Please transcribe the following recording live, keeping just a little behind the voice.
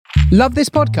Love this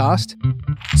podcast?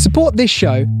 Support this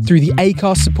show through the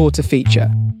Acast supporter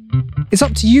feature. It's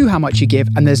up to you how much you give,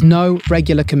 and there's no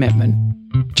regular commitment.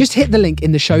 Just hit the link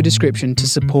in the show description to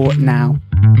support now.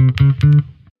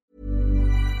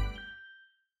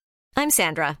 I'm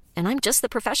Sandra, and I'm just the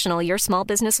professional your small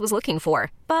business was looking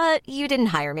for. But you didn't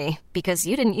hire me because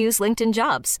you didn't use LinkedIn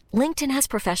Jobs. LinkedIn has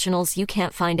professionals you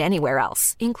can't find anywhere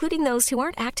else, including those who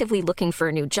aren't actively looking for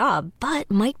a new job, but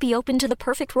might be open to the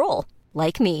perfect role,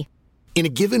 like me. In a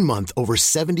given month, over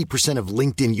 70% of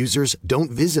LinkedIn users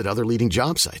don't visit other leading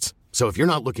job sites. So if you're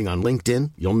not looking on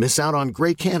LinkedIn, you'll miss out on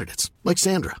great candidates like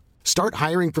Sandra. Start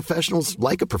hiring professionals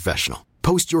like a professional.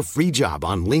 Post your free job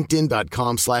on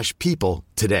linkedin.com/people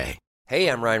today. Hey,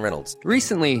 I'm Ryan Reynolds.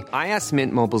 Recently, I asked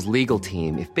Mint Mobile's legal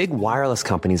team if big wireless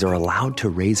companies are allowed to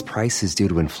raise prices due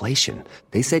to inflation.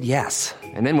 They said yes.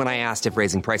 And then when I asked if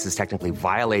raising prices technically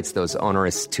violates those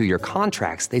onerous 2-year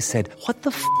contracts, they said, "What the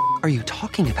f*** are you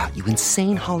talking about, you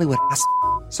insane Hollywood ass?"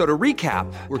 So to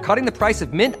recap, we're cutting the price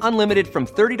of Mint Unlimited from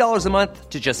 $30 a month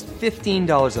to just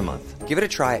 $15 a month. Give it a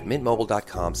try at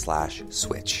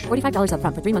mintmobile.com/switch. $45 up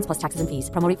front for 3 months plus taxes and fees.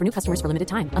 Promo rate for new customers for limited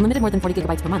time. Unlimited more than 40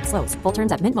 gigabytes per month. Slows full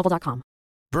terms at mintmobile.com.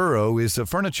 Burrow is a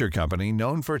furniture company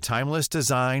known for timeless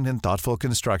design and thoughtful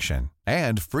construction,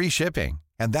 and free shipping,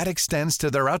 and that extends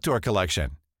to their outdoor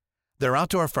collection. Their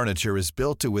outdoor furniture is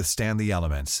built to withstand the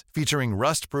elements, featuring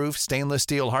rust-proof stainless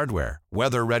steel hardware,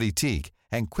 weather-ready teak,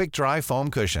 and quick-dry foam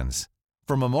cushions.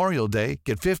 For Memorial Day,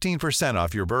 get 15%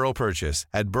 off your Burrow purchase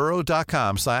at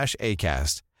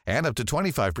burrow.com/ACAST and up to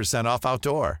 25% off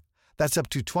outdoor. That's up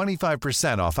to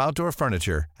 25% off outdoor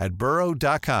furniture at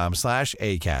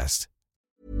burrow.com/ACAST.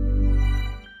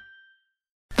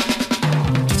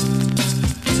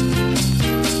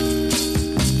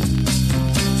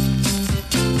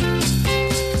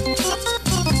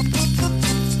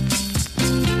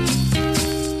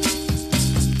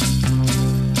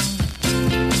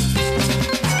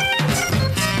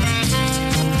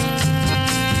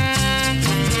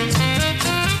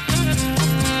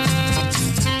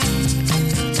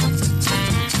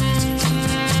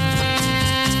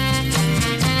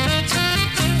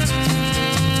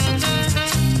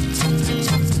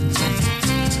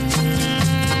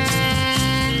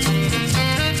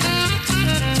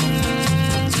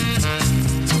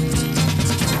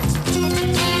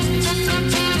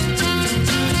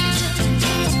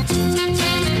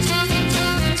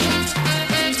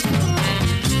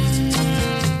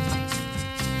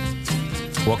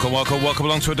 Welcome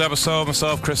along to another episode.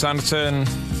 Myself, Chris Anderton.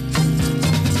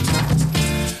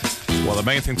 Well, the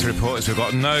main thing to report is we've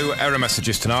got no error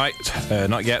messages tonight.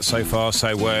 Not yet so far,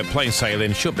 so we're plain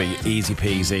sailing. Should be easy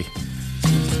peasy.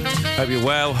 Hope you're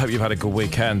well. Hope you've had a good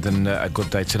weekend and a good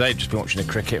day today. Just been watching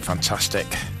the cricket. Fantastic.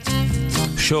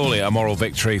 Surely a moral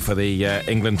victory for the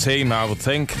England team, I would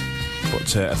think.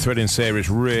 But a thrilling series.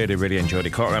 Really, really enjoyed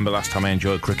it. Can't remember last time I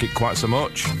enjoyed cricket quite so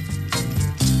much.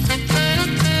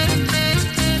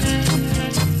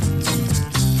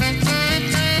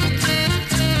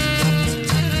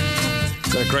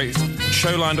 Got a great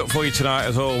show lined up for you tonight,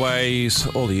 as always.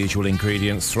 All the usual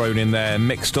ingredients thrown in there,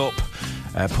 mixed up,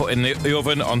 put in the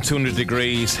oven on 200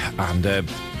 degrees, and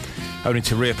only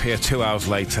to reappear 2 hours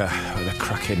later with a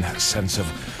cracking sense of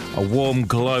a warm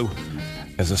glow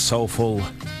as a soulful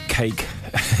cake.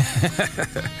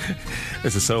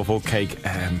 As a soulful cake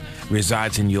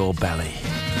resides in your belly.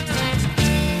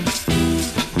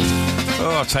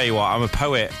 Oh, I'll tell you what, I'm a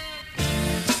poet.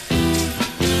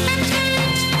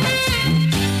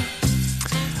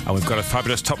 And we've got a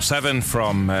fabulous top 7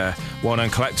 from Warner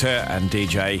and Collector and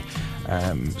DJ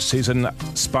Susan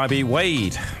Spivey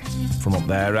Wade from up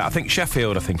there. I think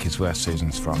Sheffield, is where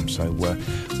Susan's from. So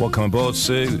welcome aboard,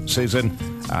 Susan,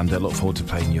 and look forward to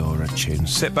playing your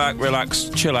tunes. Sit back, relax,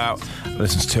 chill out,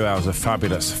 listen to 2 hours of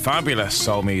fabulous, fabulous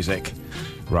soul music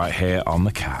right here on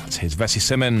The Cat. Here's Vesey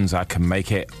Simmons, I Can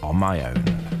Make It On My Own.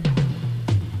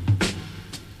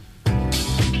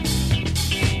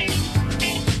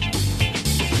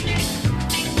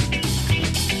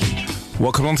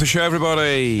 Welcome on to the show,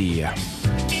 everybody.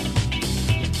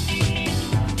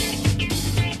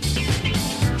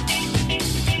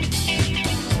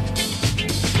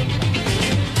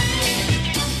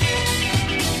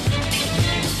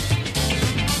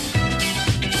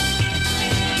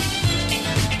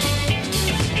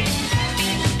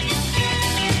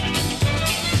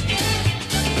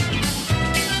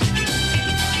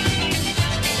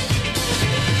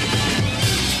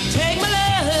 Take my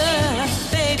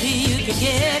love, baby, you can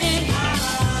get it.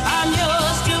 I'm yours.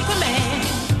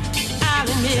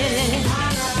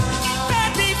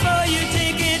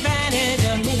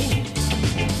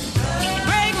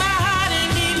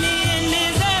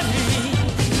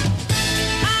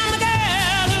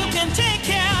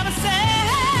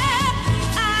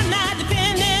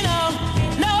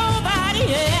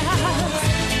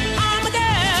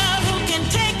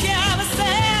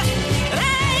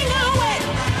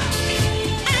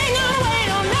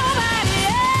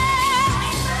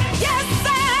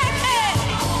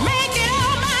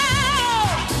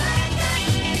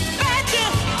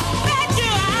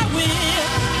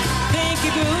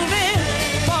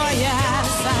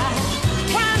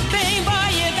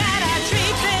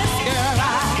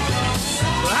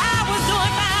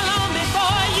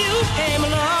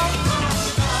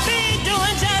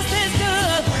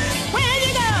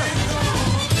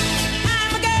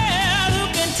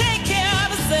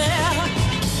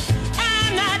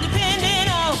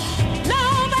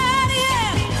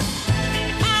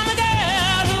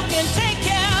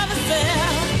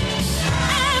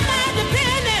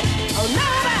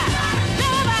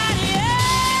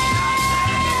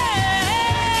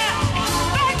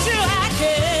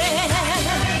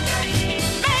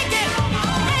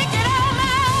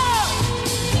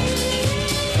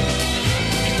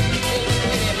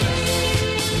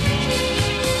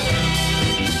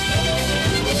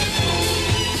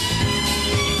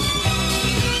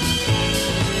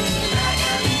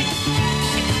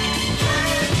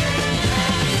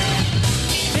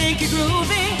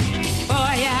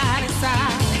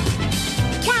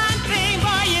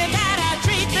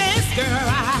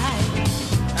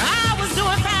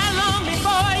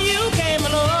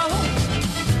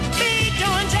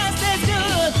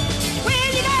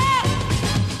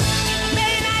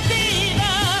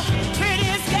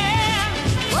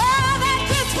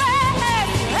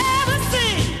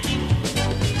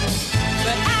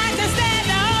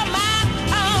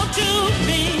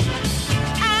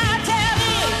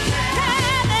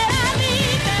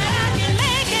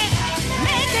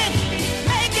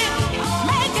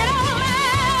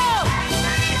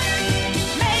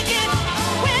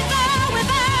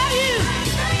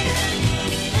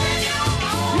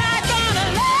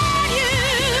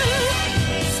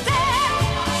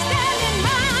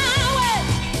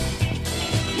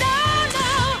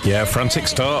 Yeah, frantic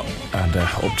start and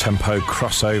up-tempo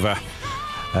crossover.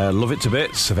 Love it to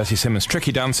bits. Bessie Simmons,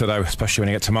 tricky dancer though, especially when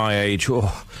you get to my age.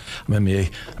 Oh,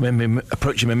 I'm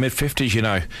approaching my mid-50s, you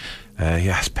know.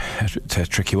 Yes, it's a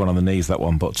tricky one on the knees, that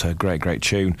one, but great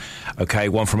tune. Okay,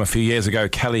 one from a few years ago,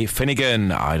 Kelly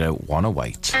Finnegan, I Don't Wanna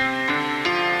Wait.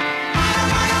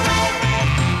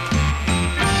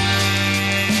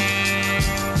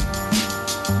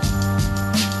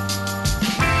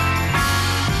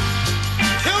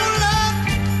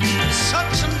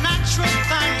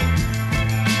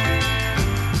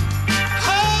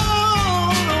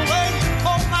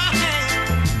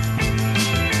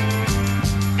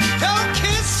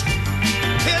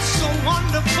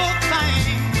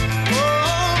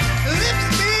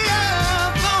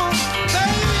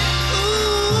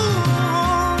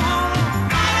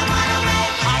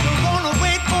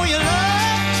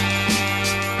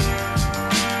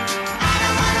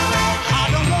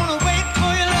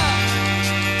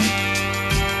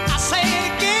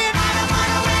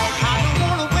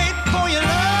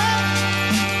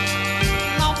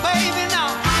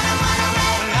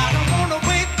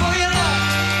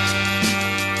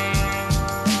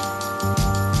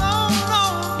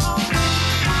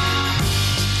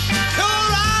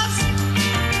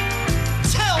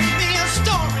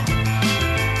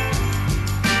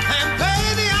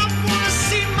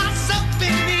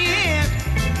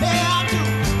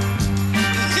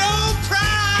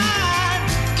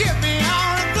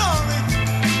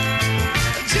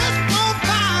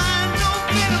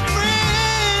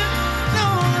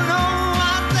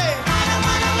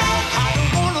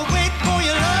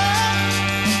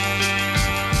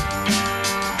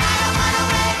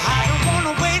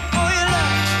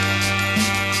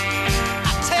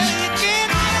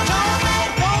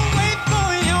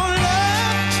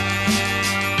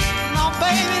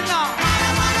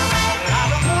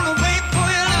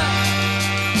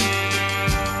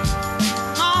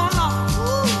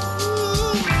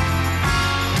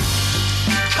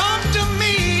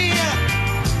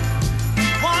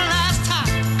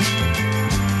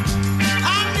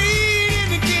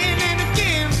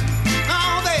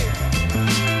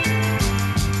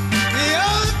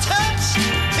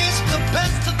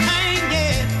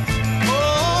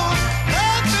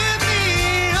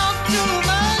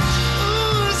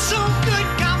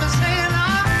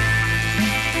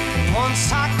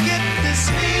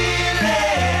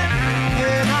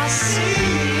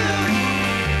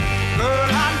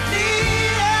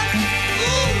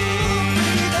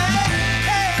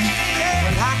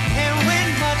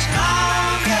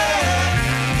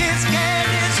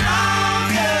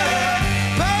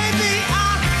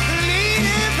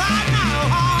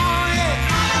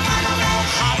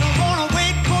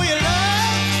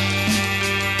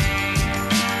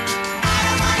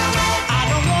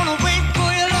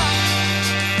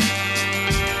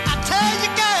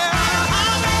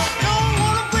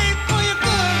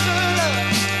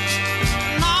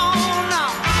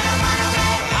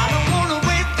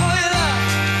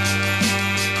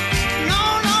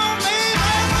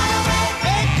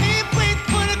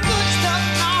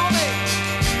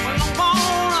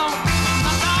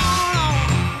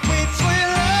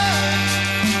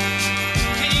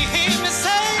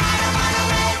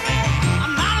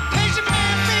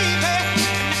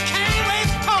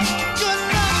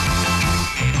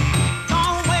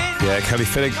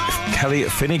 Kelly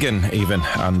Finnegan even,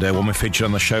 and one we featured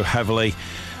on the show heavily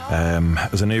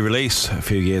as a new release a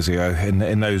few years ago.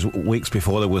 In those weeks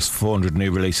before, there was 400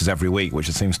 new releases every week, which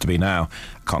it seems to be now.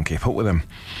 I can't keep up with them.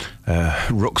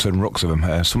 Rucks and rucks of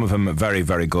them. Some of them very,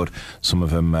 very good. Some of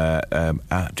them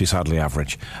decidedly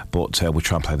average. But we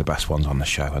try and play the best ones on the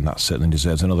show, and that certainly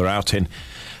deserves another outing.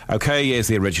 Okay, here's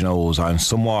the originals. I'm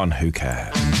Someone Who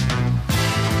Cares.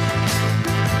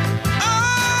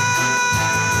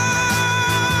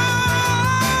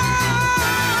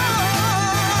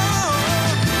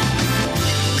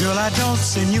 Girl, I don't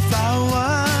send you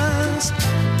flowers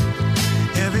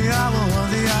every hour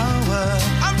of the hour.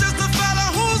 I'm just a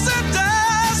fella who's in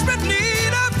desperate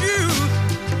need of you.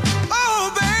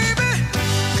 Oh, baby.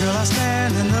 Girl, I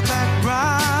stand in the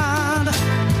background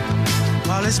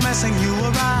while it's messing you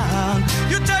around.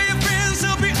 You tell your friends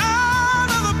he'll be out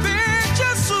of the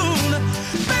picture soon.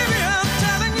 Baby, I'm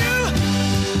telling you,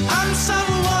 I'm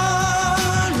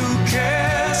someone who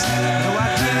cares. Though I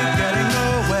keep getting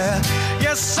nowhere.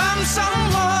 Yes, I'm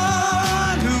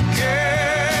someone who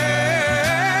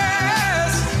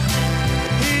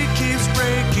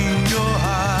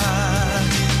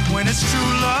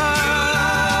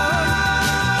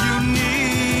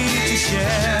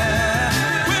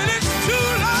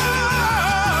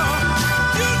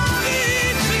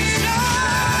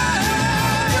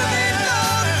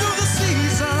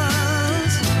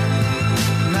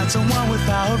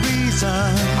a reason.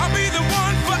 I'll be the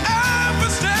one forever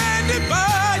standing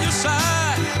by your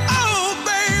side. Oh,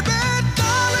 baby,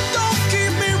 darling, don't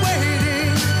keep me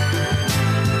waiting.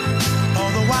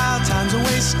 All the wild times are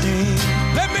wasting.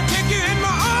 Let me take you in my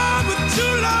arms with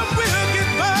true love, we'll get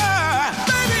by.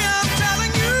 Baby, I'm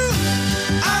telling you,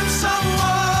 I'm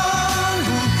someone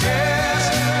who cares.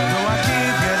 Though I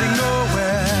keep getting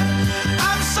nowhere,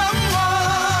 I'm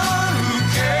someone who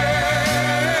cares.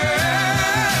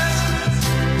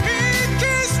 He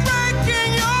keeps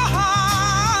breaking your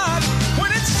heart when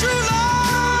it's true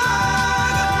love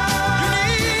you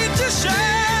need to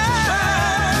share.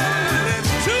 When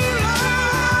it's true love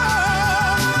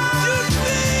you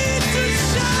need to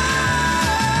share.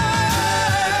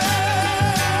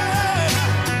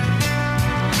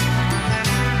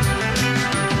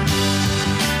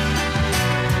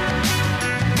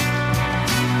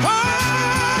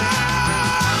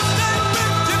 Stay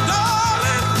with you,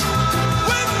 darling,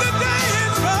 when the day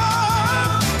is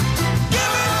rough.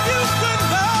 Giving you good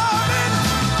loving,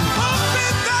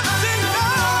 hoping that's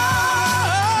enough.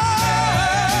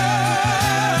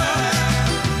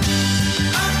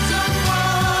 I'm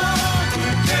someone who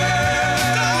cares.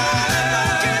 Darling,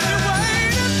 don't keep me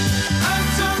waiting. I'm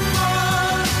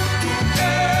someone who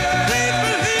cares. Please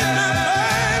believe me,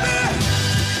 baby.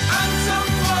 I'm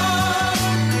someone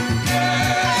who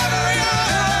cares. Every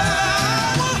hour,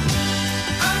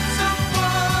 I'm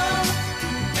someone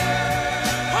who cares.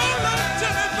 Hold on to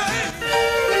me, baby.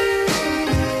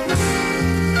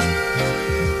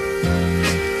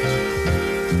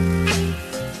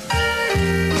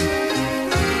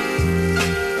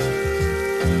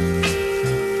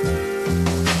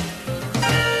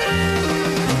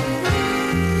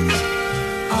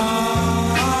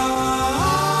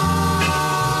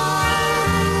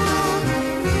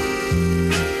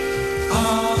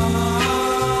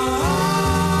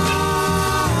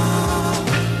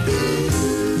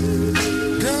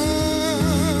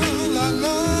 Girl, I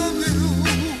love you.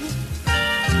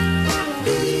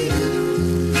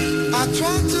 I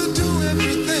try to do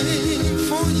everything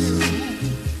for you.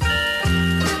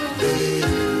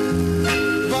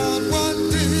 But what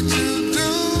did you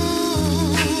do?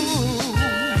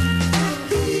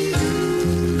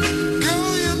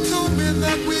 Girl, you told me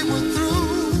that we were through.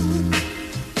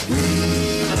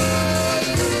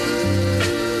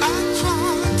 I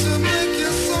tried to make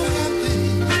you so happy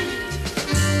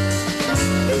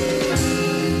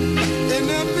in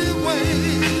every way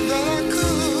that I could.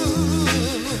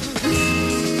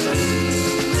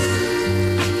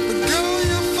 But girl,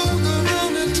 you fooled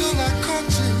around until I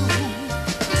caught you.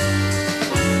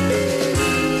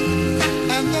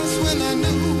 And that's when I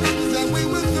knew that we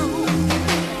were through.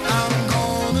 I'm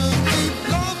gonna keep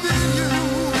loving you.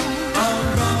 I'm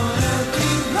gonna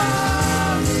keep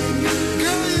loving you.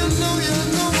 Girl, you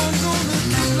know I'm gonna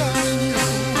keep loving you.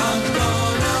 I'm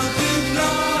gonna keep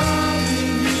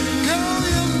loving you. Girl,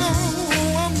 you know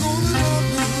I'm gonna love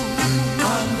you.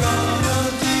 I'm gonna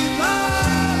keep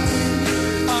loving you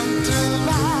until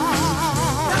I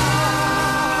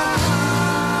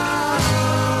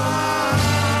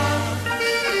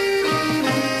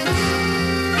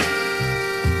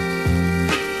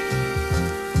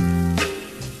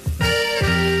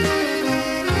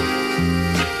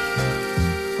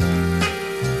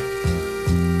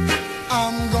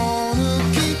I'm gonna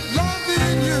keep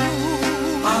loving you.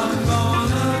 I'm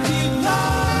gonna keep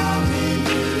loving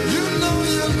you.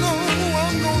 You know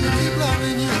I'm gonna keep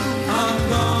loving you. I'm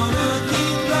gonna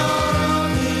keep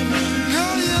loving you.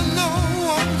 Girl, you know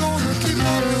I'm gonna keep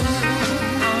loving you.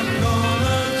 I'm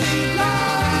gonna keep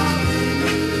loving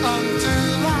you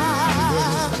until I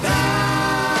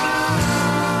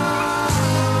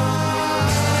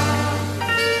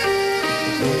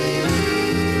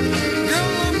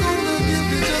Girl, I'm gonna give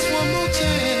you just one more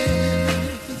chance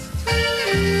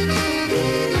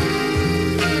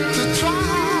to try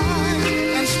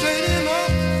and straighten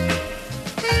up.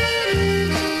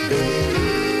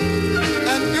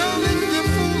 And girl, if you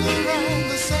fool around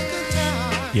the second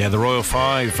time, Yeah, the Royal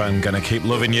Five, I'm going to keep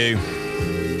loving you.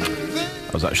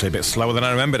 I was actually a bit slower than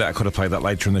I remembered. I could have played that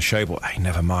later in the show, but hey,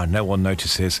 never mind. No one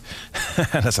notices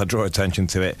unless I draw attention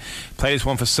to it. Play this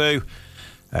one for Sue.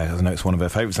 I know it's one of her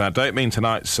favourites, and I don't mean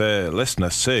tonight's listener,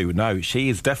 Sue. No, she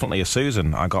is definitely a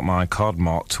Susan. I got my card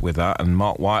marked with that, and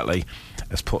Mark Whiteley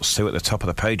has put Sue at the top of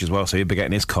the page as well, so he'll be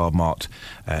getting his card marked.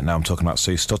 Now I'm talking about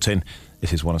Sue Stuttin.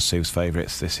 This is one of Sue's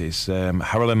favourites. This is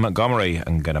Harolyn Montgomery,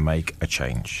 and Gonna Make a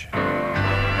Change.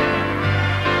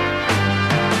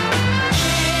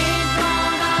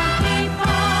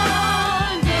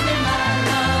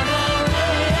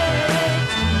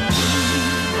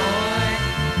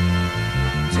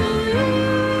 To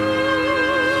you.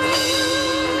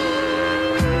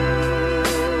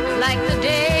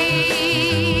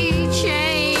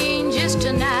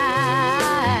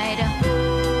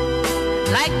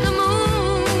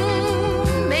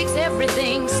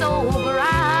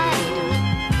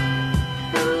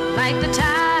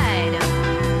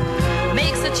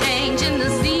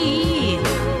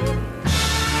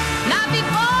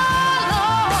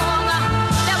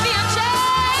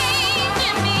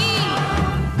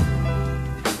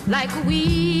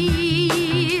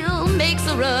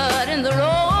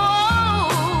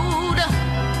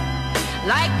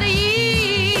 the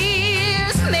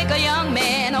years make a young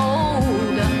man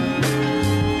old,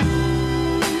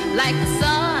 like the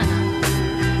sun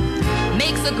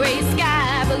makes a gray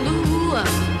sky blue.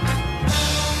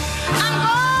 I'm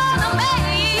gonna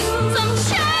make some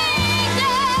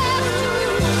changes.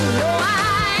 No, I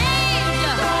ain't,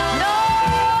 no,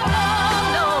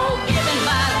 giving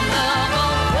my love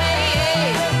away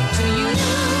to you,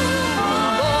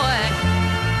 boy,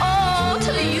 oh,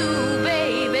 to you,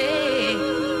 baby.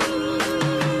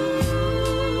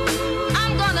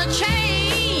 I'm gonna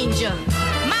change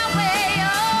my way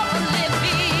of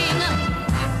living,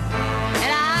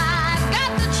 and I've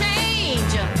got to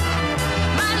change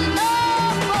my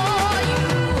love for you.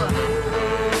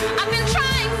 I've been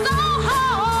trying so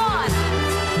hard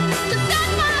to set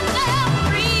myself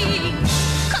free,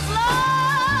 'cause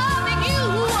loving you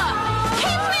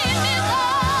keeps me in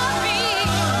misery.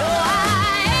 No, I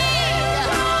ain't,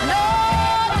 no,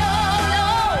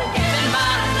 giving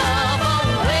my love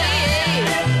away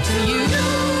to you,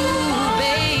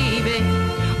 baby.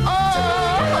 Oh,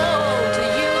 to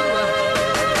you.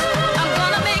 I'm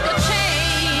gonna make a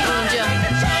change.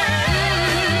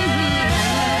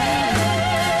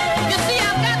 You see,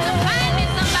 I've got to find me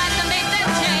somebody to make that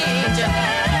change.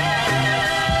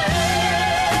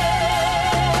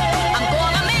 I'm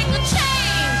gonna make a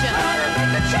change.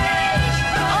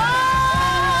 Oh,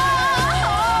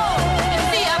 you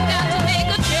see, I've got to make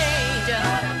a change.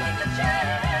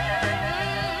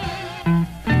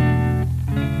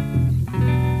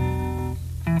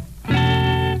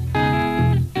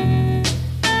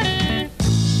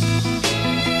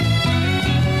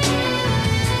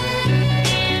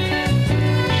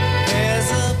 There's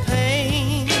a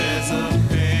pain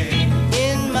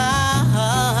in my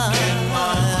heart,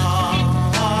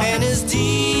 and it's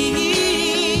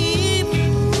deep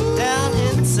down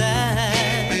inside.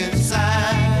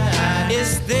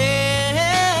 It's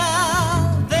there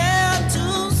to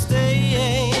stay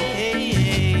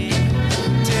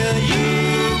till you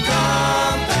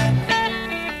come back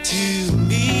to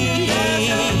me.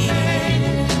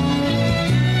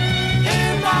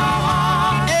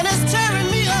 And it's tearing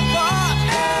me apart,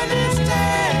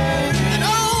 and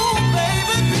oh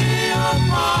baby, be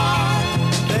apart.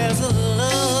 There's a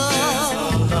love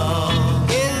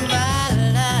in my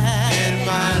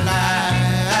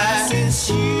life, since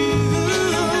you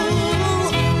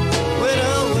went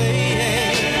away.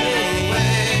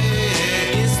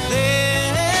 It's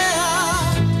there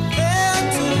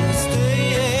to stay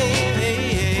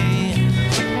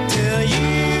till you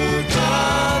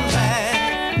come back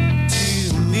to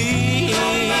me.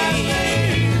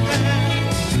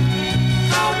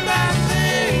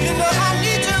 You know I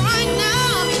need you right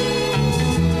now,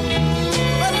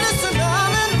 but listen,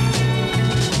 darling,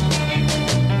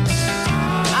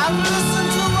 I've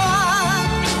listened to what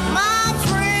my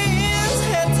friends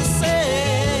had to say,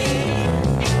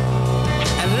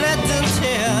 and let them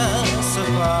tear us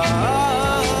apart.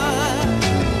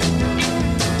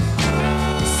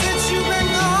 Since you've been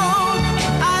gone,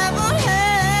 I haven't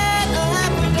had a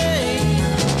happy day.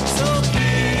 So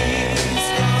please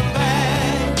come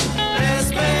back. Let's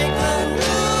make a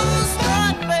new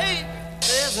start, babe.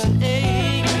 There's an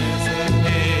ache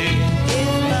in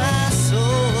my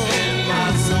soul.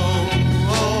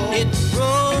 It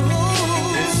grows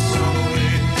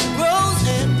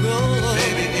and grows.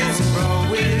 Baby, it's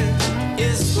growing.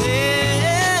 It's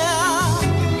there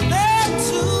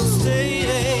to stay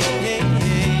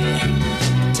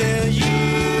till you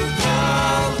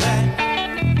come back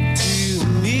to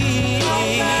me.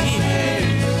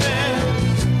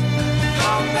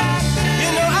 You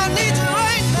know I need you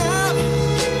right now.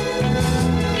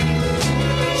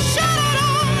 Shut it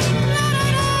off.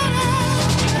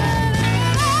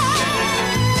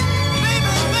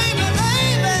 Baby,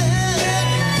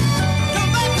 come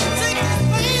back and take these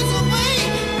pains away.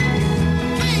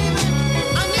 Baby,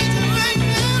 I need you right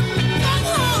now. Come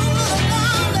on, little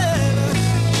darling.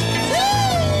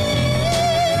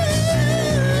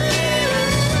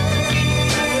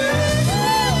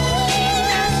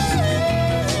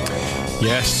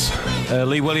 Yes,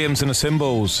 Lee Williams and the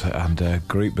Cymbals, and a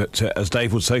group that, as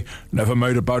Dave would say, never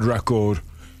made a bad record.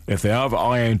 If they have,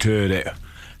 I ain't heard it.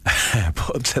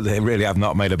 But they really have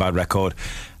not made a bad record.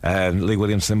 Lee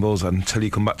Williams, Cymbals, Until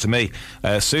You Come Back to Me.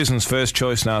 Susan's first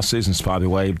choice now, Susan Spivey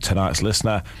Wade, tonight's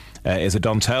listener, is a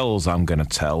Dontells, I'm Gonna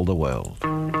Tell the World.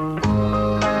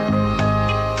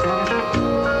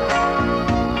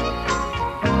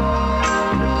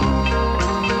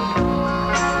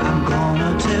 I'm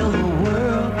gonna tell the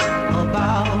world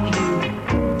about you.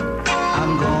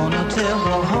 I'm gonna tell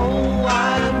the whole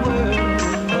wide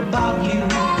world about you,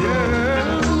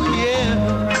 girl, yeah.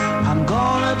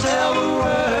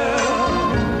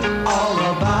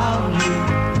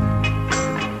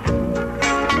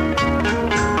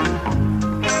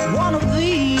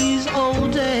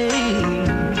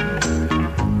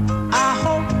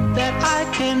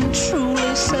 can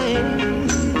truly say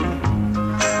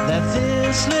that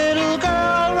this little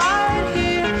girl right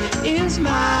here is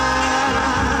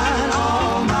mine,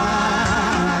 all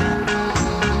mine.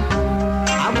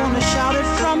 I want to shout it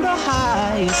from the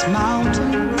highest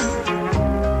mountain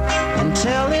and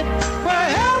tell it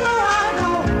wherever I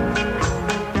go.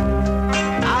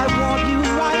 I want you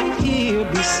right here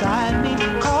beside me,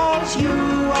 'cause you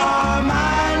are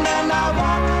mine, and I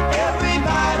want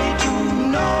everybody to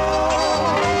know.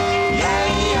 Yeah,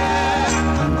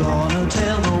 yeah. I'm gonna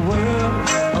tell the world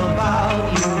about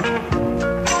you.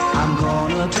 I'm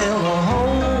gonna tell the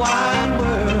whole wide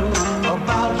world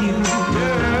about you,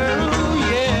 girl.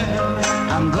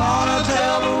 Yeah. I'm gonna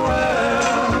tell the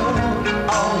world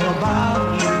all about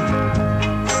you.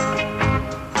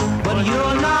 But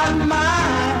you're not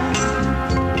mine.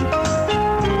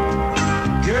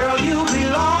 Girl, you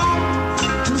belong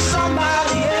to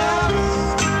somebody else,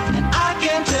 and I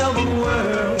can't tell the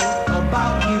world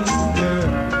about you,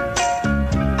 girl.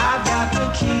 I got to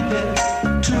keep it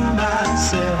to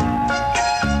myself.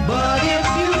 But if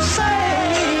you say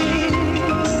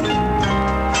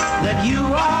that you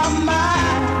are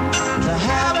mine, to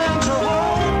have and to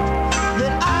hold,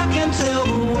 then I can tell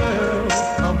the world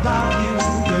about you,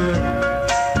 girl.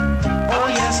 Oh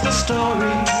yes, the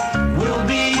story will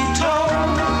be told.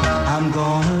 I'm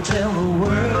gonna tell the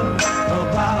world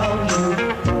about you.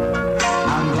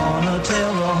 I'm gonna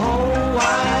tell the whole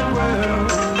wide world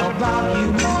about you,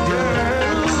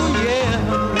 girl. Yeah,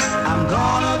 I'm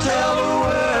gonna tell the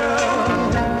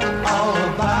world all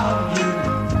about you.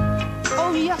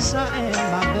 Oh yes, I am,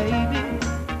 my baby.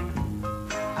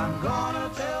 I'm gonna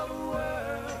tell the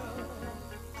world.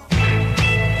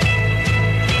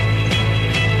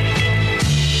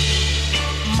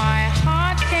 My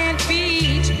heart can't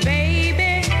beat,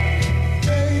 baby,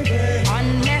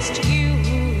 unless you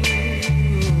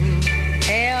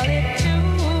tell it to.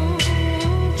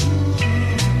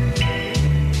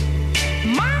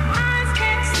 My eyes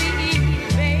can't see,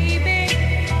 baby,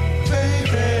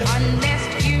 unless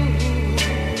you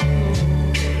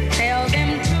tell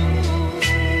them to.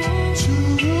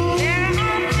 There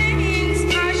are things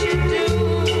I should do,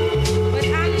 but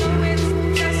I know it's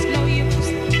just no use,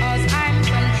 'cause I'm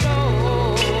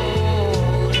controlled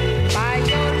by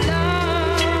your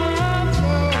love.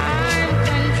 I'm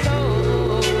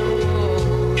controlled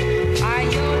by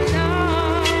your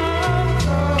love.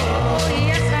 Oh,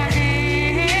 yes, I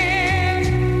am.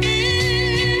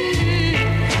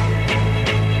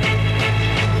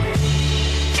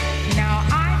 Now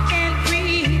I can't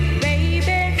breathe,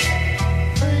 baby,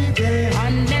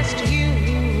 unless you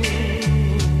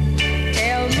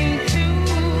tell me to.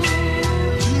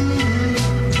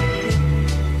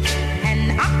 And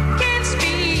I can't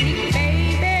speak,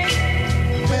 baby,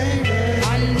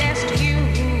 unless you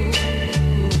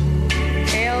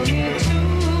tell me to.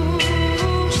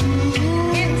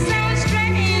 It sounds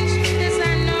strange, this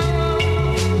I know,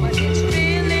 but it's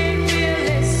really,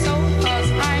 really so, 'cause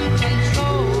I'm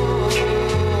controlled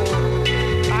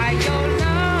by your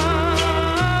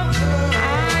love.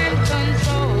 I'm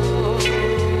controlled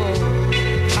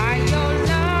by your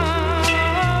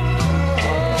love.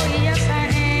 Oh, yes, I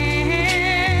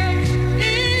am.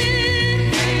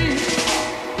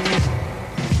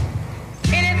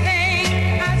 Anything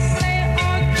I say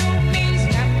or do means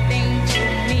nothing to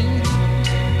me.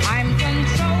 I'm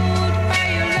controlled by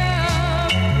your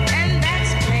love, and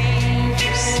that's plain to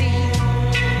see.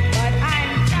 But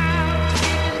I'm proud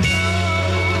to be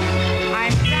controlled.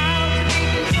 I'm proud to be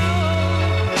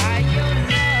controlled by your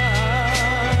love.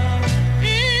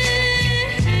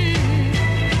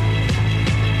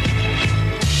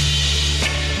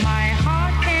 My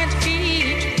heart can't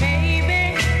beat, baby,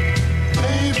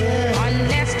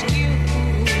 unless you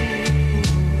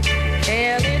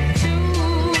tell it to.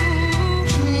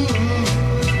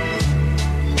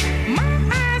 My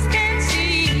eyes can't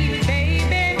see,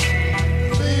 baby,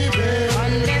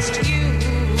 unless you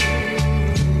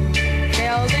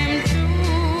tell them to.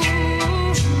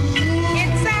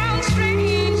 It sounds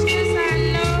strange, this I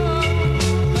know,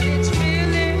 but it's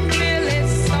really, really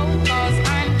so, 'cause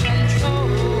I'm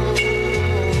controlled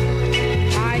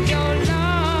by your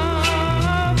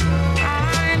love.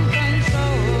 I'm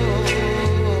controlled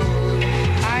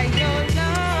by your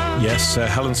love. Yes,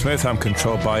 Helen Smith, I'm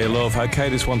controlled by your love. Okay,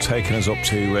 this one taking us up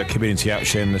to community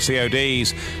action, the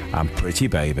CODs, and Pretty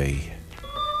Baby.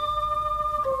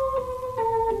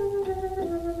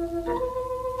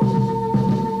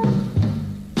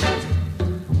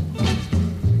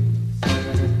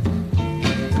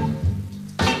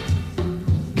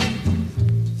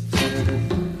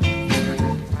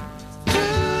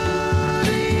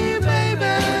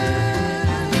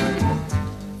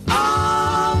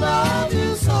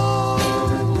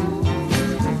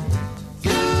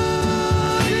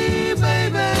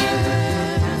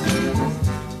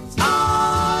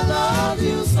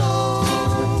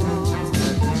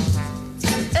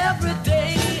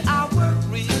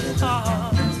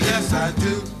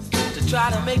 try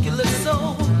to make it look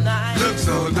so nice. Look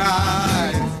so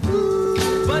nice.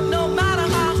 But no matter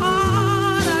how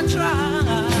hard I try,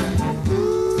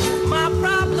 my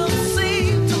problems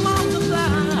seem to multiply.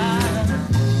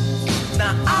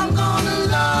 Now I'm gonna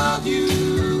love you,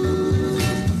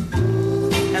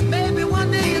 and maybe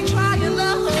one day you try and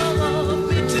love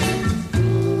me too.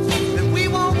 And we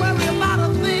won't worry about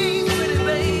a thing, pretty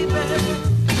baby,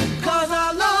 'cause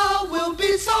our love will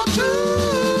be so true.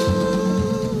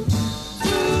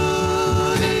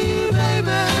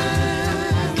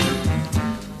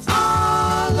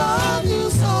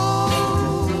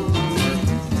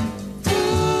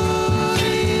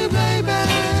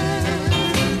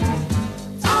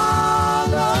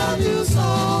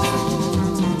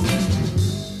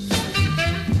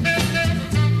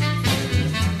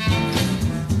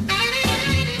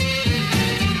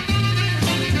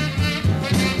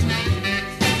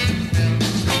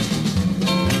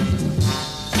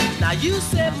 You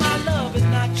said my love is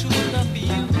not true enough for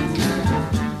you.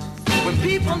 When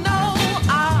people know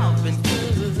I've been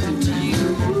good to you,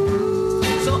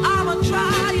 so I'ma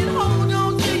try and hold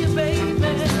on to you,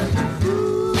 baby,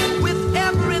 with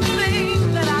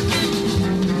everything that I do.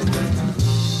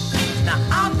 Now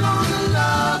I'm gonna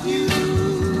love you,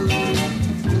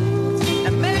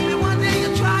 and maybe one day you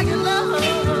try and love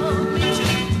me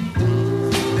too.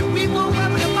 Then we won't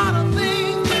worry about a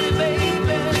thing, pretty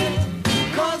baby,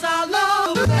 'cause I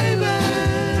love you, baby.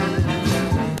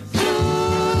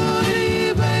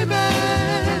 Goody, baby.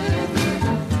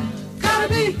 Gotta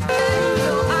be.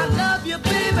 I love you,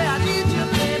 baby. I need you,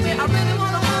 baby. I really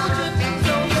wanna hold you,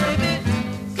 so baby.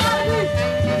 Gotta be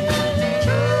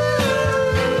true.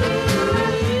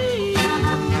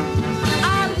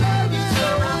 I love you so.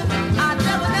 I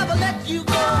never, never let you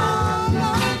go.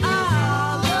 I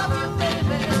love you,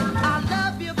 baby. I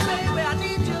love you, baby. I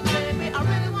need you, baby. I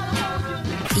really wanna hold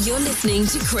you. You're listening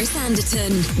to Chris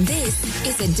Anderton. This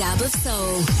is A Dab of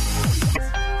Soul.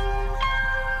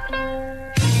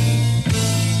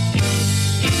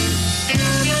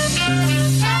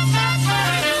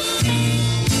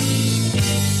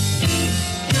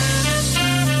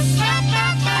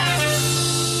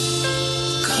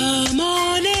 Come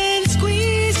on and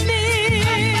squeeze me,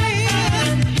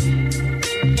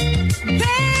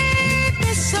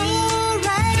 baby, so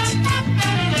right.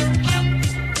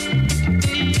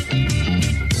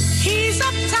 He's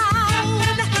uptown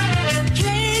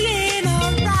playing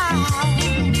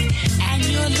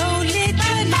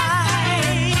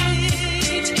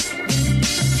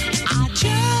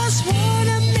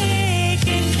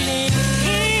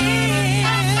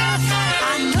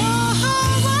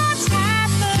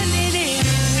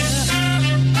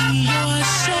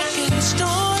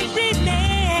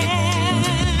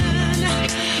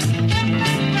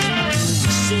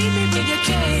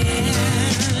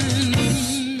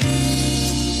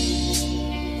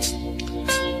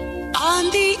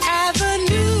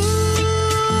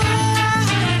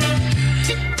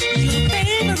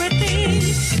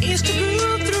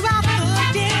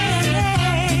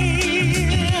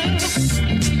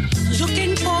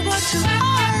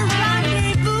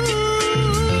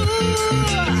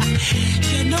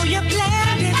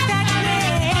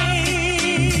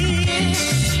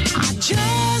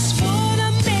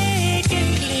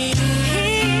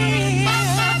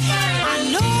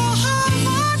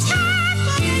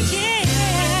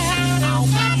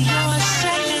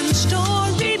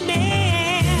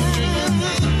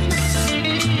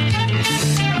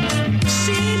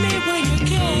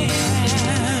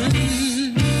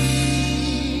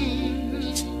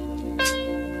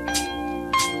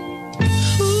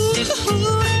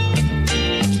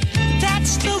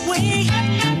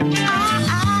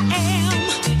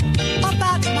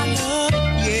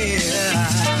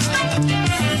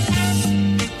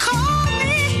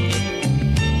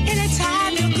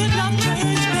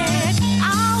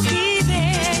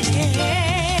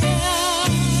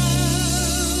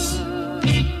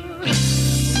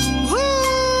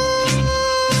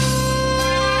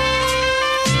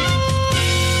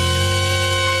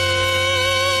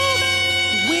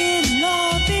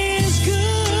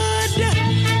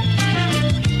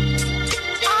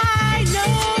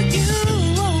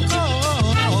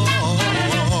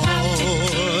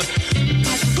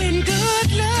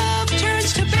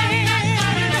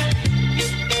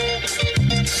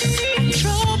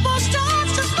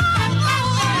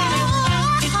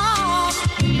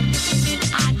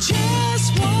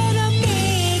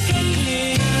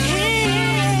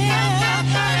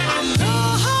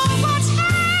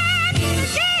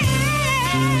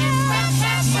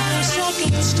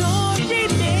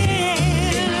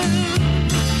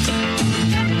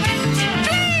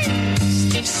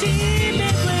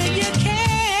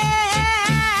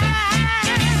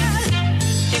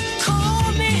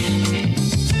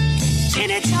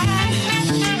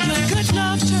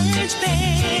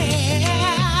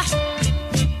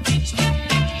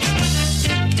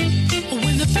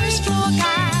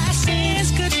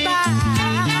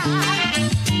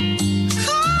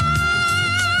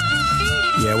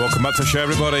Start to show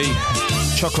everybody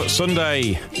Chocolate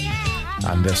Sunday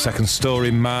and Second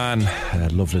Story Man.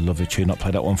 Lovely tune. Not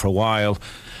played that one for a while.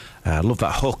 Love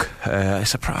that hook.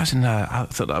 It's surprising. I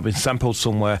thought that had been sampled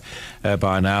somewhere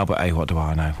by now, but hey, what do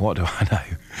I know?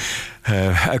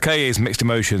 Okay, it's Mixed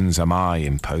Emotions. Am I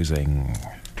imposing?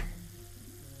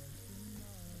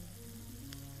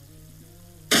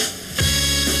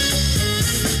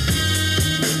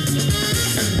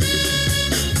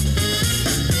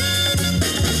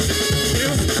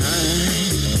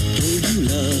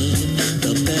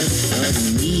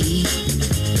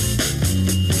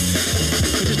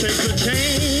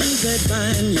 That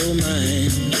bind your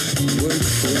mind, work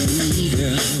for me,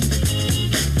 girl.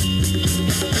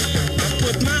 I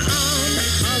put my arm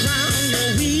around your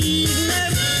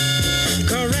weakness,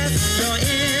 caress your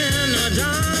inner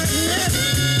darkness.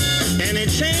 Any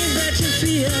change that you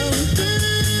feel,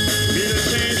 be the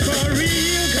change for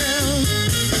real, girl.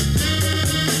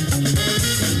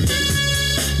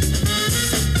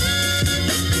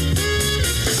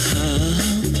 How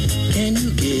can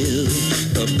you give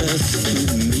the best to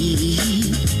me?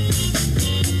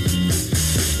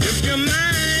 If your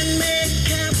mind made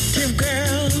captive,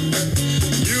 girl,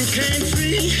 you can't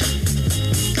free.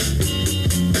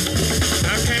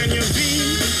 How can you be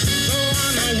so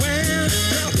unaware?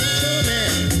 Talk to me.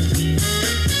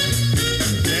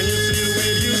 Can you see the way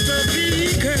it used to be,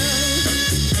 girl?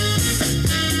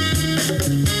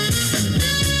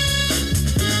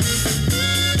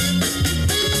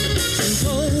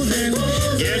 Imposing,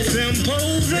 it's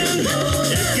imposing.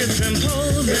 It gets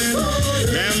imposing,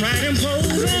 damn right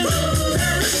imposing.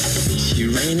 She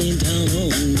raining down on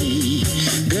me,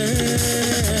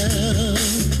 girl.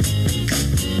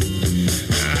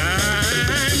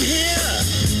 I'm here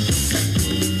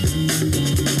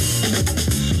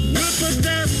with a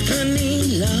destiny,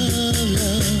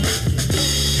 love.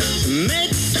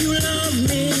 Make you love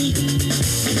me,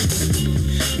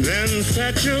 then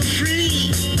set you free.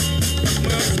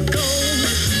 Must go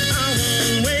our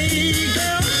own way,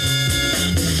 girl.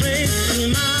 Face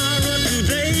tomorrow,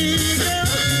 today, girl.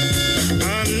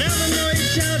 I'll never know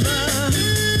each other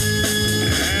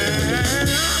at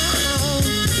all.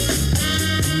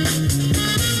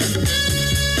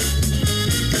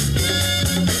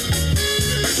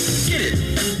 Get it.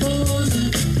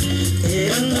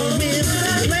 Even though me and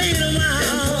I played them out.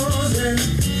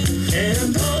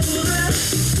 Imposing.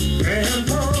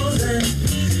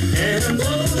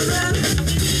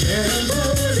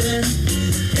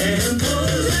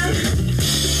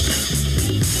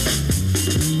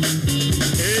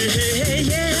 Hey,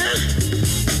 yeah.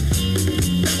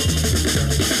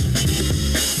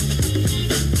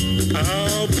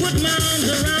 I'll put my arms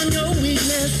around your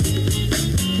weakness,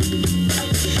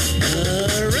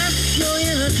 caress your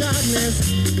inner darkness,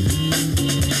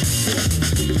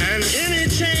 and any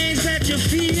change that you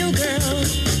feel, girl,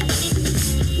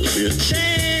 will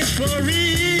change for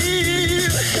real.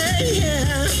 Hey,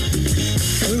 yeah,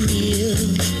 for real,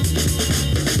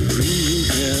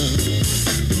 girl.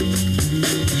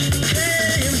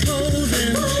 Hey,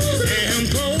 imposing, girl,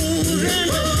 imposing,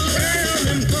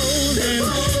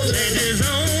 changes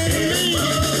on me. I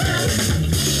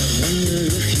wonder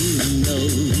if you know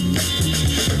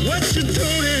what you're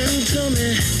doing to me,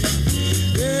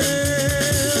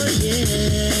 girl, yeah.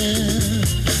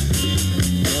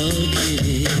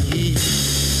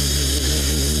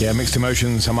 Yeah, Mixed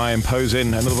Emotions, Am I Imposing?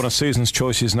 Another one of Susan's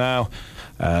choices now.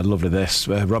 Lovely this.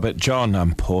 Robert John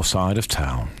and Poor Side of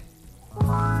Town.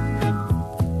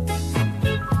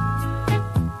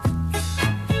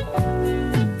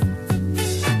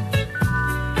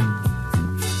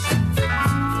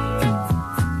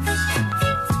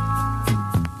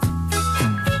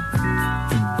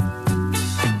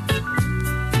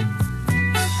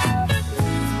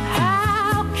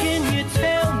 How can you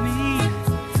tell me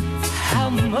how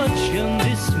much you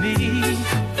miss me?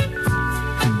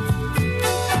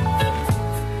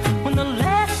 When the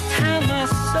last time I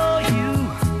saw you,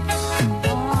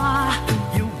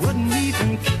 you wouldn't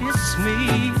even kiss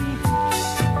me.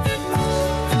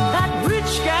 That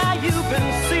rich guy you've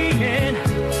been seeing,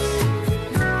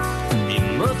 he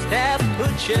must have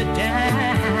put you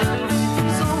down.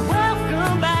 So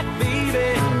welcome back, baby,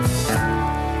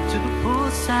 to the poor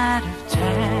side of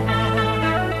town.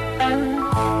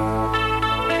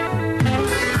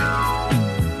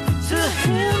 To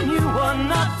him you are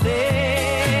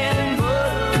nothing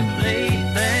but a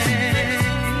plaything.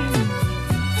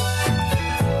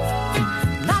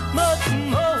 Not much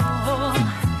more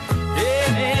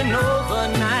than an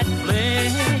overnight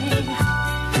fling.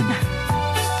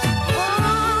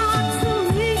 Oh, to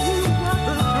me you are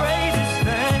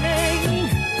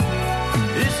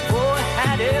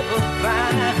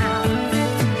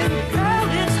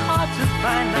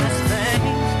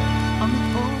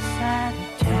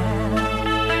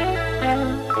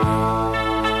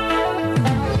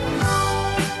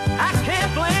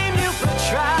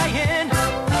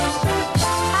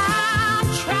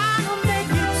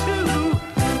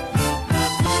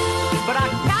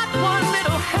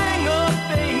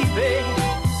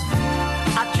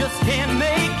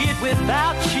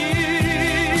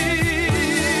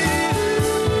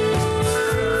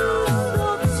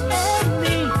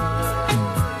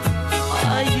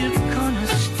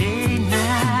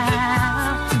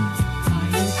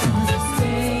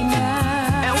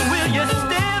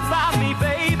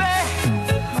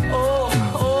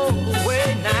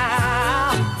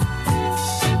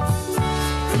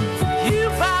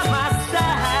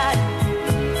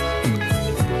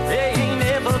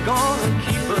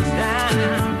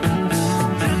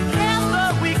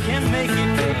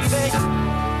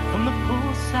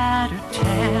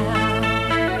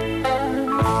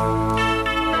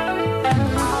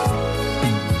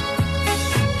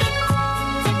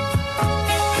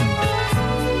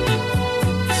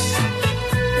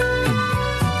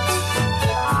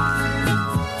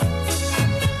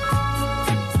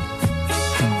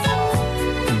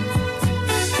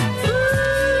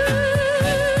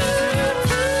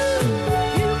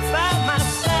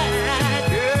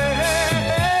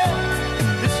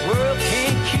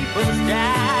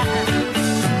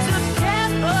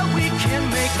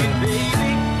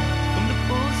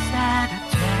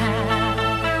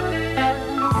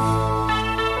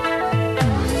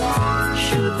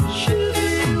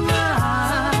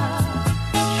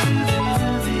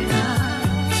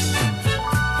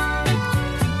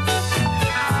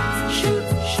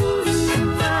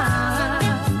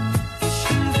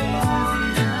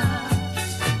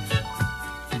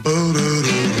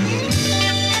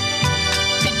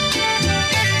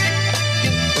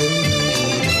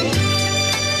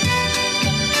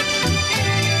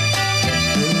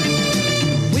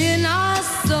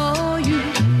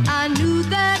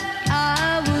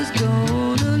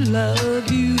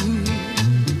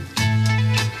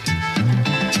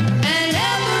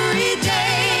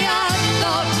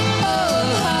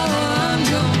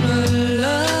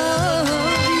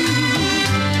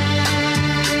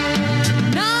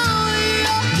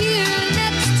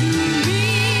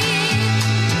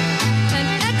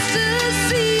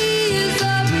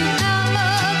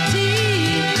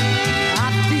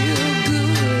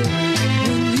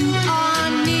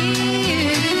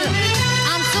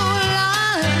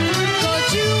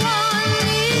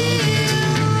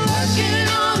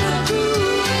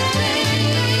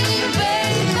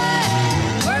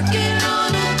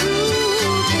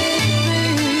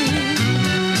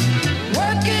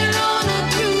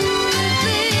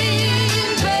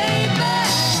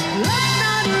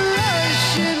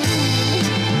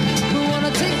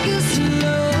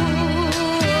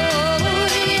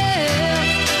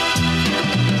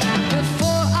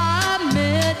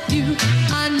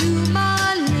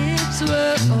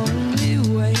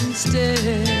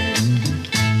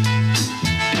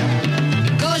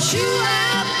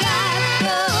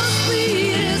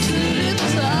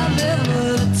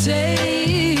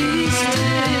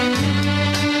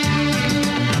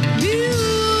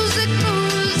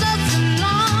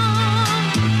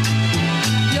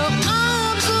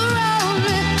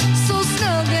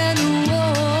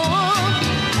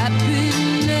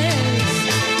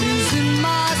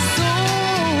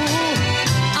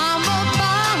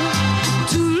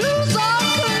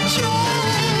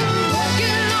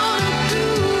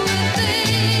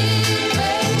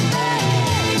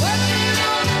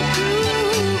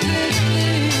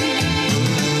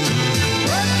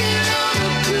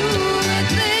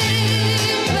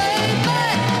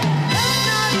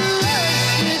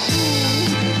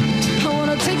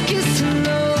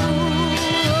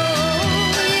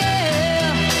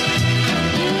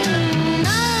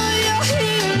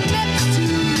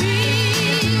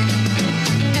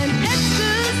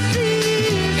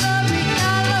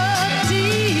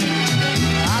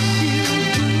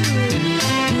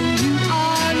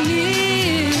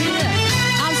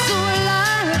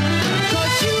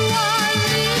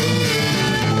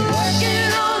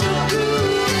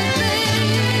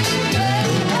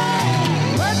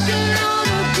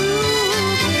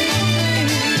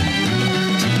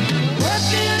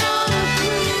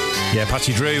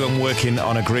Patty Drew and Working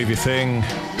on a Groovy Thing.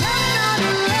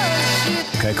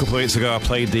 Okay, a couple of weeks ago I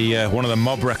played the one of the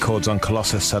Mob records on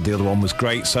Colossus, said the other one was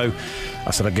great, so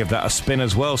I said I'd give that a spin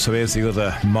as well. So here's the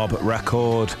other Mob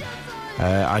record.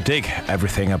 I Dig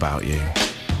Everything About You.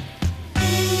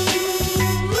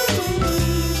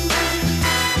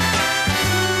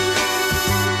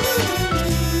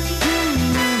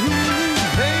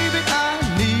 Baby, I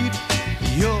need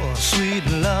your sweet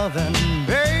loving,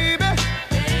 baby.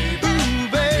 Ooh,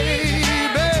 baby.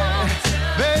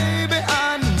 Baby,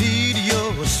 I need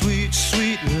your sweet,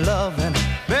 sweet loving,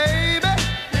 baby.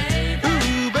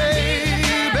 Ooh,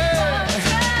 baby.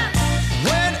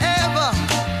 Whenever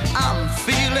I'm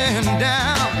feeling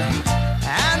down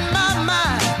and my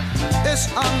mind is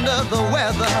under the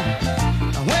weather,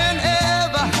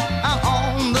 whenever I'm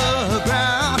on the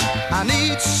ground, I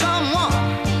need someone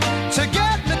to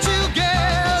get me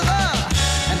together.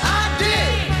 And I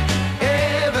dig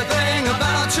everything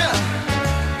about you,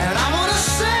 and I want to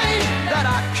say that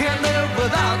I can't live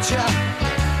without you.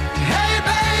 Hey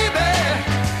baby,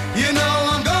 you know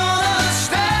I'm gonna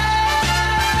stay.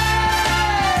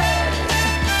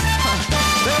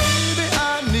 Baby,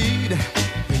 I need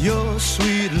your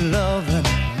sweet loving,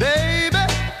 baby.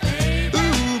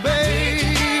 Ooh,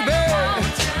 baby.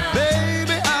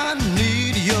 Baby, I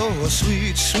need your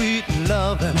sweet, sweet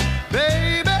loving,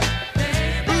 baby.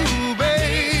 Ooh,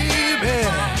 baby.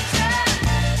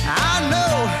 I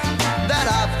know that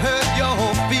I've hurt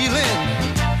your feeling.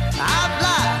 I've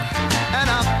lied and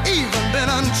I've even been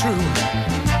untrue.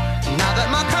 Now that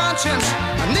my conscience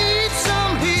needs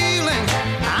some healing,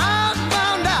 I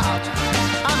found out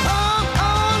I'm hung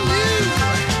on you.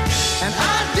 And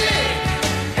I dig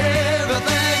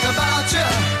everything about you,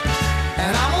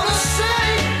 and I want to say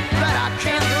that I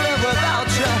can't live without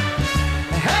you.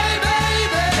 Hey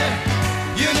baby,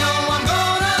 you know I'm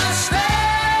gonna stay.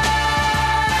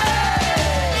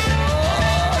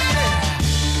 Oh yeah.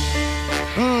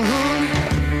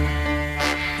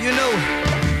 You know,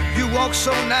 you walk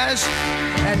so nice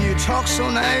and you talk so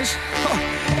nice,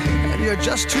 and you're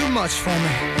just too much for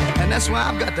me. And that's why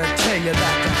I've got to tell you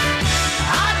that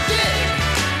I dig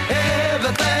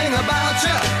everything about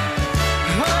you.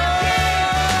 Oh,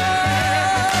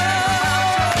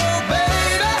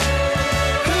 baby,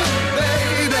 ooh,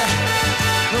 baby,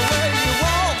 the way you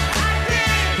walk,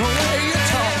 the way you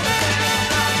talk,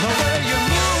 the way you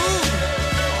move,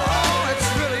 oh, it's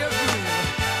really a groove.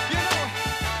 You know,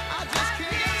 I just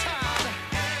can't get tired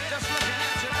just looking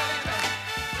at you, baby.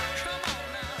 Come on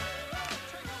now.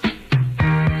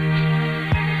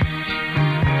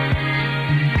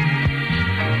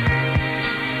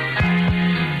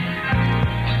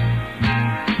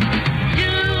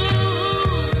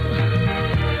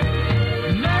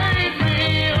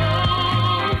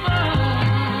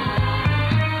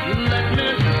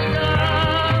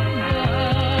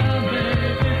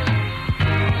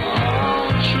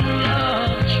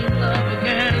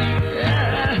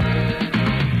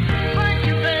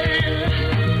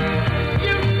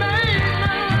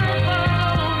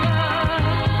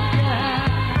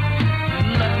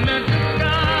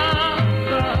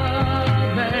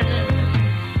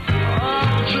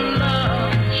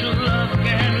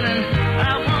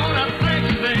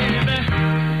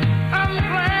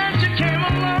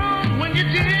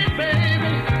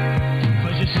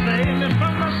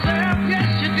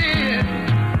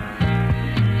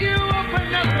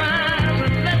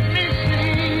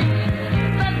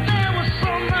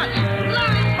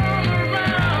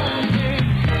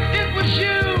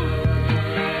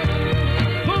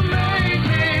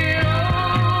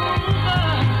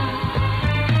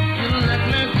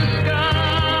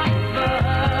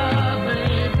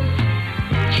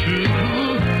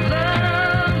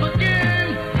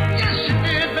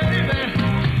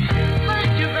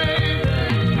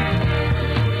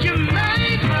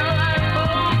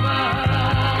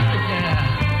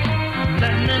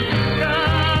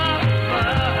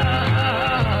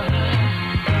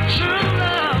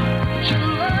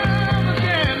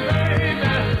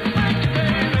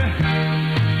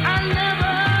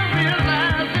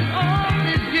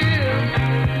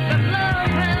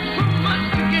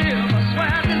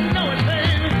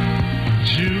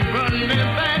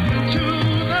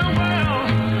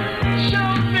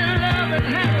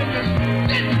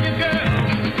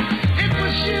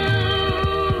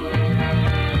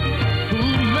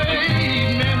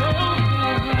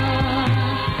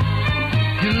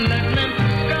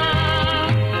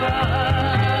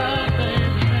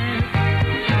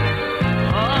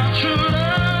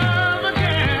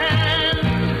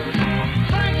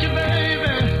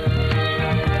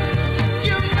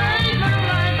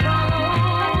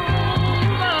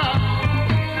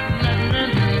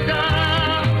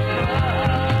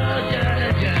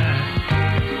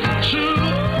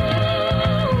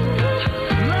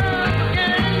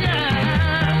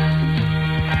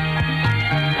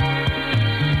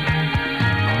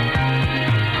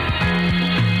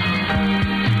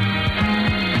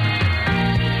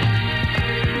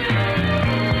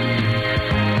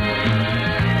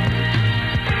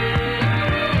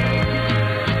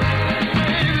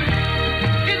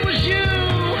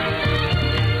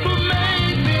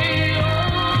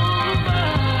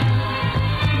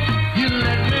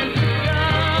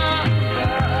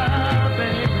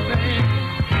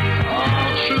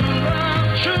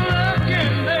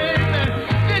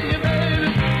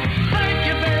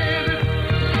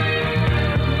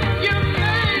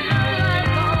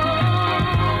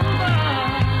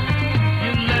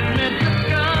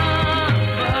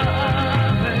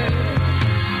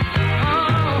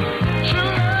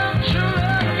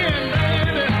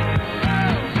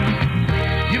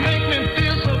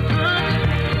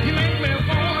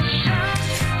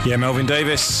 Yeah, Melvin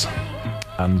Davis.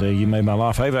 And you made my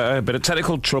life over. A bit of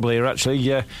technical trouble here, actually.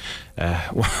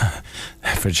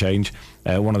 For a change,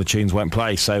 one of the tunes won't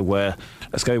play. So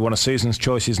let's go with one of Susan's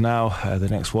choices now. The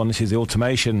next one, this is the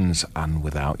Automations and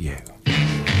Without You.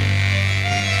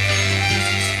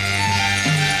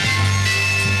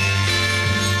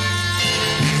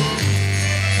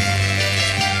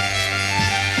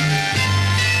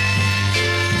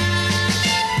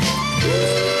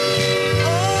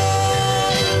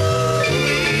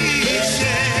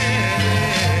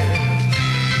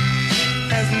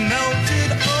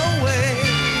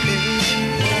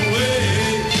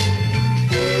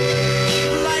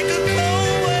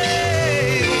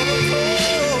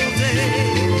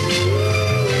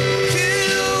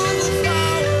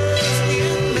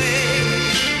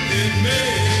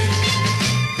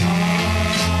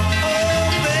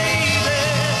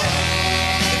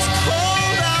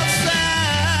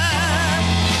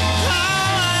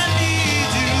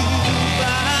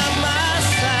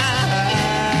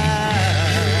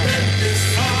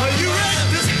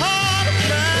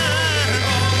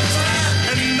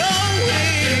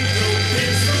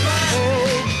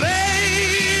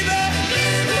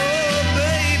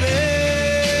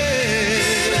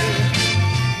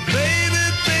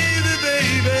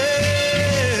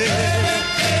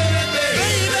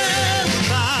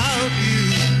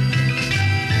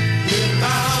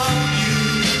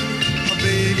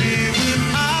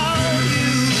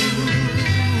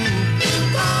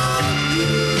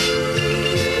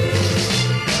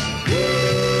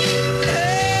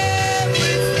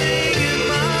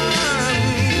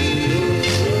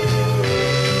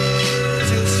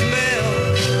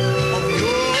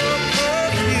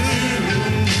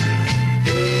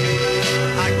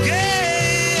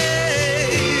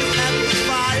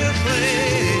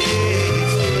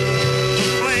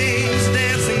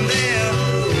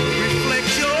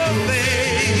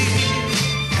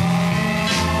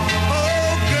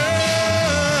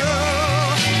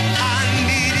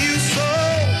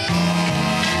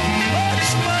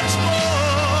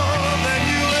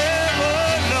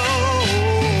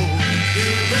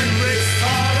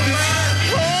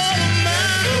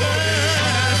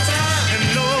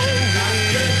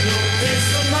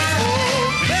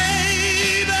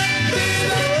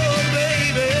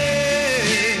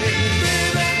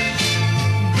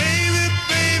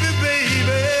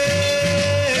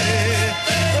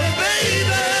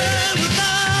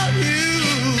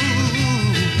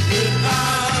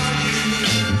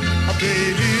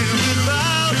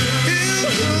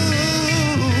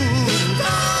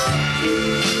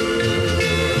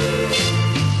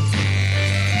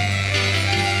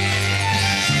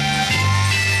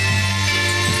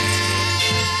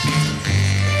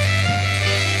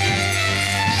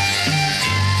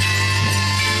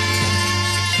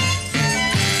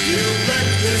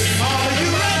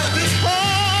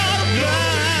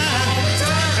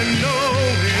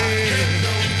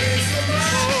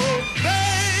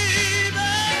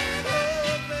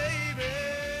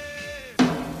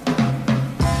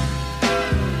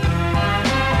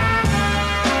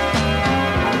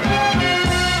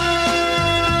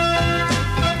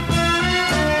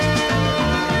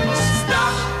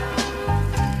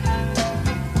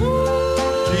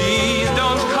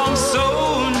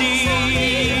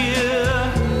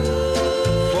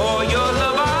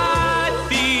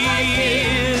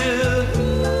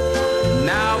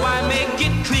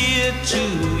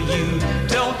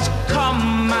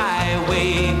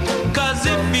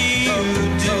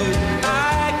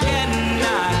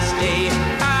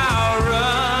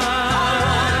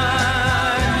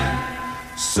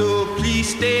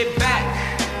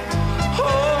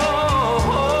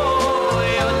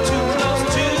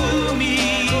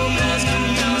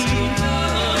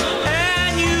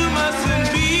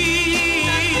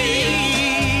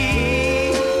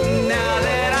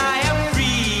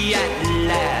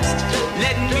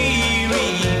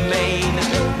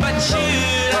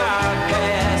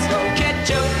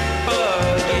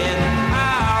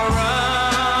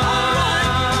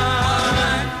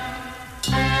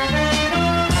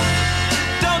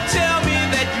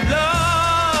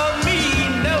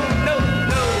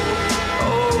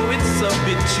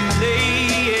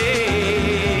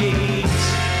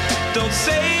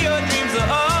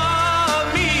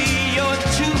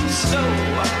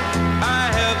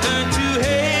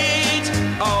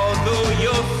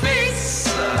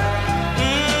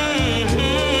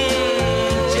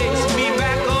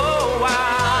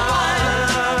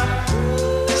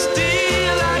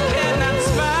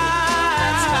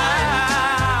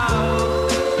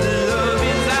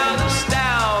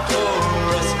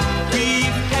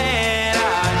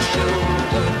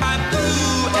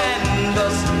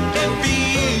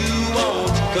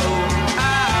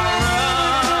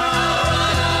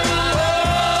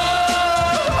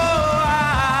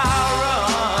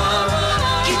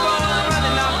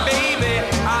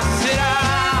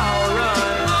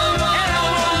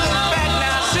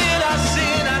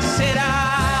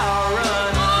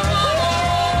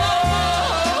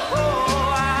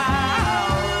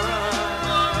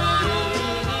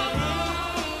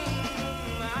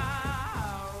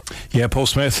 Yeah, Paul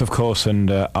Smith, of course, and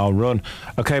I'll run.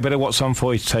 Okay, but what's on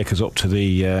for you to take us up to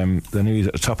the news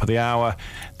at the top of the hour?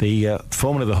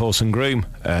 Formerly the Horse and Groom,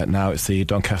 now it's the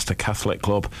Doncaster Catholic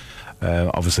Club,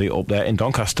 obviously up there in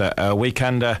Doncaster.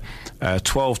 Weekender,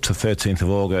 12th to 13th of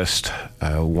August,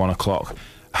 1 o'clock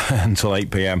until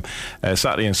 8 p.m.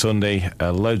 Saturday and Sunday,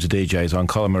 loads of DJs on.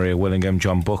 Colin Maria Willingham,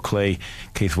 John Buckley,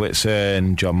 Keith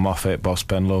Whitson, John Moffat, Boss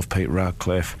Ben Love, Pete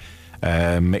Radcliffe,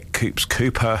 Mick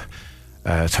Cooper,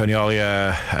 Tony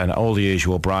Ollier, and all the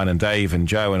usual, Brian and Dave and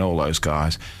Joe and all those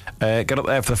guys. Get up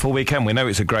there for the full weekend. We know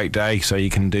it's a great day, so you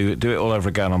can do it all over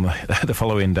again on the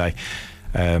following day.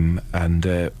 And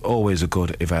always a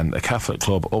good event. The Catholic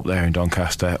Club up there in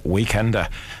Doncaster, Weekender,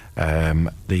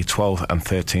 the 12th and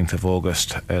 13th of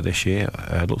August this year.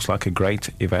 Looks like a great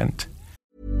event.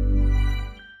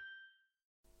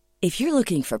 If you're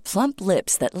looking for plump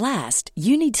lips that last,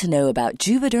 you need to know about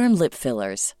Juvederm lip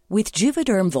fillers. With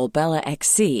Juvederm Volbella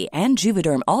XC and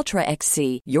Juvederm Ultra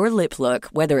XC, your lip look,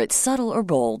 whether it's subtle or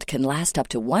bold, can last up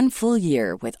to 1 full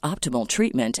year with optimal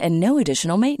treatment and no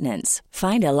additional maintenance.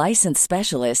 Find a licensed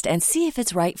specialist and see if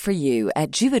it's right for you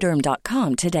at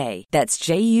Juvederm.com today. That's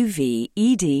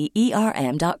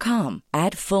JUVEDERM.com.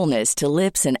 Add fullness to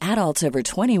lips in adults over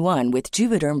 21 with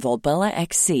Juvederm Volbella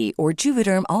XC or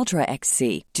Juvederm Ultra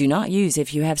XC. Do not use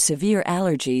if you have severe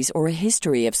allergies or a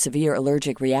history of severe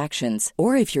allergic reactions,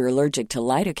 or if you're allergic to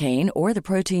lidocaine or the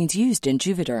proteins used in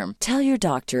Juvederm. Tell your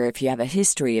doctor if you have a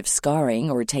history of scarring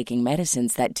or taking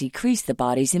medicines that decrease the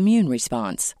body's immune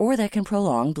response or that can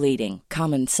prolong bleeding.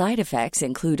 Common side effects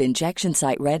include injection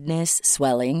site redness,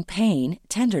 swelling, pain,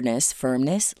 tenderness,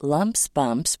 firmness, lumps,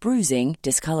 bumps, bruising,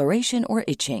 discoloration, or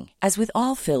itching. As with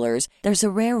all fillers, there's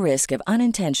a rare risk of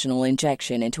unintentional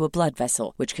injection into a blood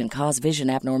vessel, which can cause vision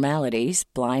abnormalities,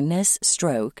 blindness,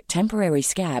 stroke, temporary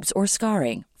scabs, or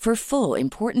scarring. For full,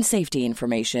 important safety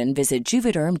information, visit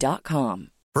Juvederm.com.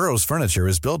 Burrow's furniture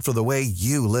is built for the way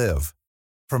you live.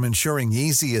 From ensuring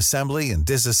easy assembly and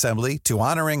disassembly to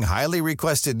honoring highly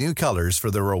requested new colors for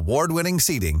their award-winning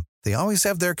seating, they always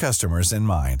have their customers in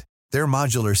mind. Their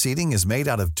modular seating is made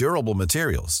out of durable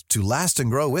materials to last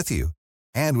and grow with you.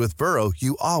 And with Burrow,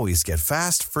 you always get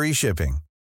fast, free shipping.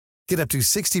 Get up to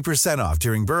 60% off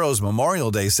during Burrow's Memorial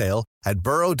Day sale at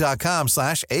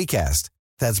burrow.com/ACAST.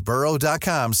 That's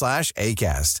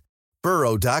burrow.com/ACAST.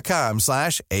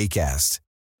 burrow.com/ACAST.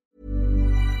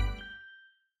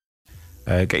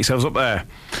 Get yourselves up there.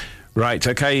 Right,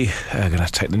 okay, going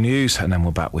to take the news and then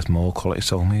we're back with more quality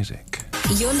soul music.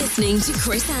 You're listening to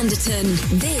Chris Anderton.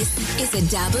 This is A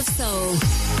Dab of Soul.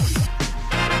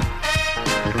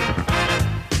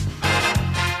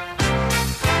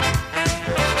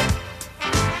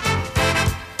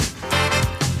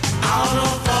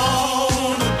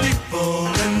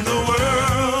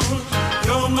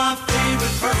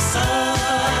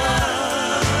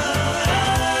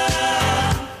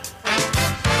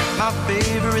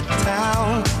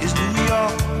 Town is New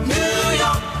York. New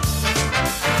York.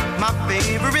 My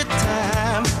favorite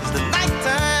time is the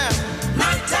nighttime.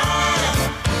 Nighttime.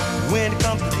 When it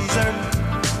comes to dessert,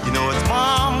 you know it's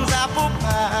mom's apple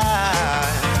pie.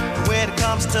 When it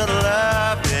comes to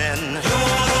loving, you're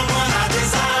the one I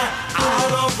desire.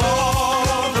 Out of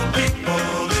all the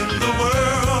people in the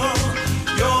world,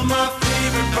 you're my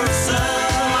favorite person.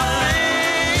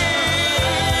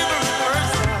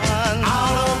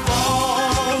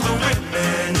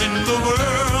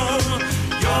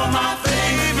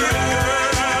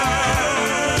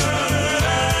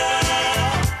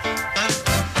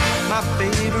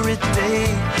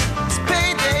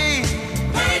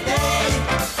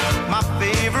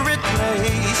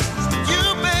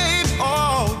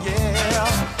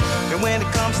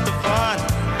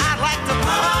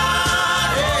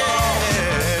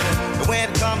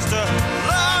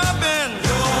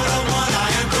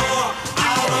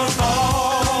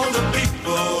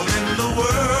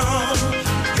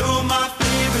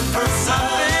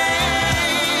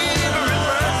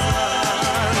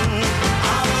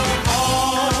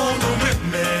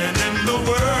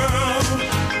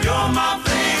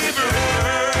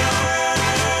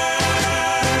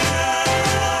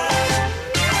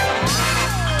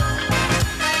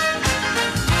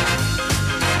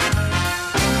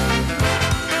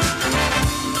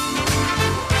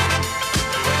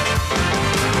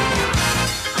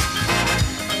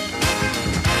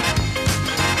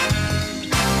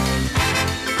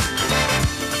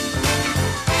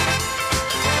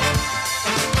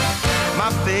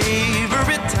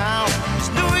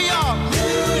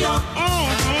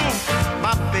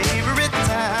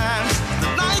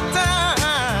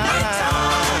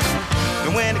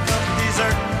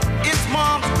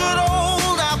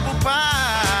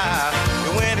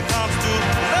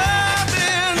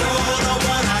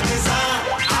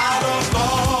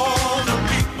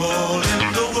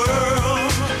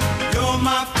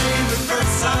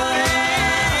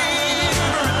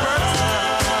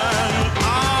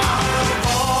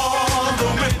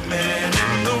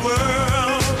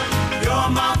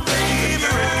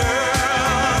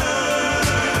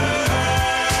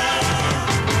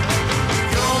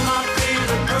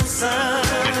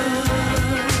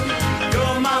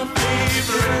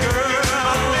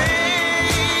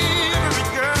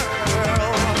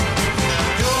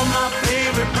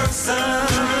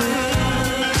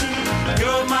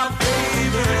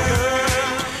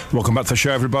 Welcome back to the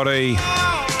show, everybody.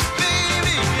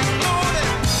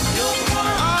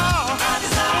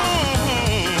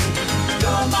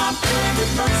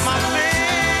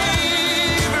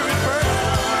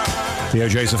 The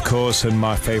OJs, of course, and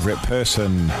my favourite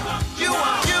person. You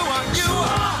are.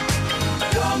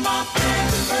 You're my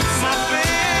favorite person.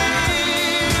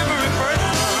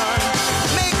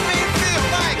 Make me feel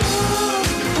like you're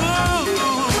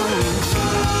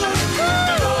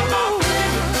my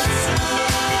favorite person.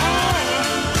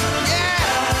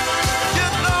 Yeah, you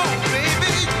know,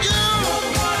 baby, you're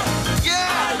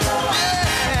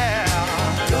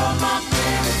my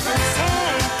favorite person.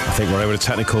 I think we're over the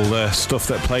technical stuff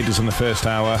that played us in the first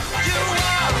hour.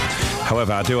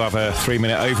 However, I do have a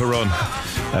 3-minute overrun,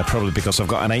 probably because I've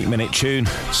got an 8-minute tune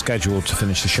scheduled to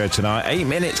finish the show tonight. 8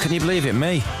 minutes, can you believe it?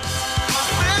 Me.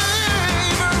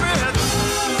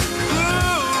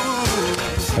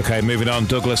 Okay, moving on.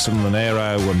 Douglas and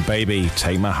Lanero and Baby,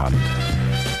 Take My Hand.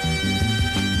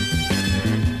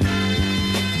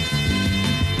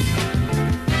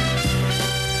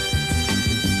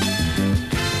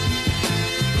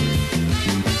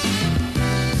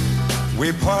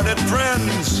 We parted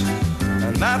friends,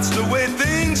 and that's the way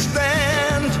things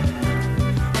stand.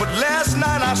 But last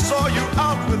night I saw you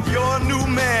out with your new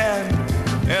man,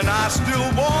 and I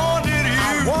still wanted you.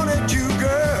 I wanted you,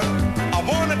 girl. I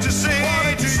wanted to say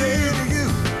to you,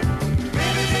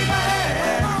 baby, take my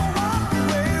hand.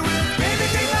 Baby,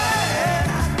 take my hand.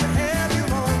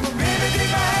 Baby,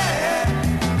 take my hand.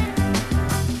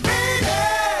 Baby.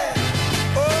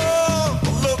 Oh,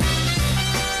 the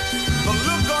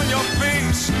look on your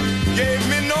face gave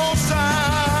me no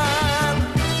sign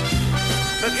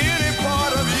that any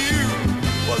part of you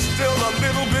was still a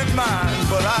little bit mine.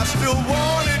 But I still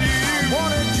wanted you. I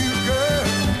wanted you, girl.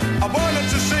 I wanted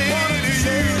to say to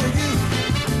you,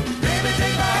 baby,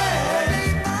 take my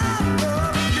hand.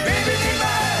 Baby, take my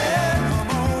hand. Come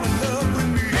on and love with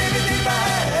me. Baby, take my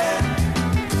hand.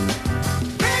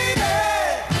 Baby.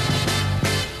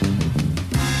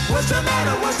 What's the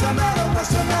matter? What's the matter? What's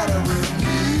the matter with me?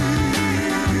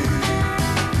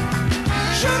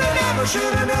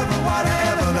 Should've never, why'd I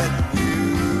ever let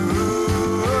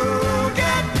you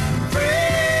get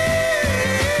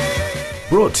free?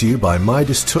 Brought to you by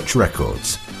Midas Touch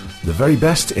Records, the very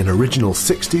best in original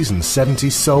 60s and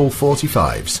 70s soul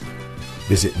 45s.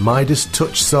 Visit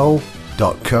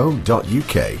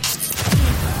midastouchsoul.co.uk.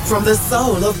 From the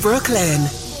soul of Brooklyn,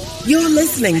 you're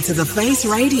listening to The Face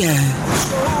Radio.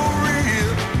 So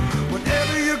real,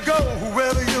 whenever you go,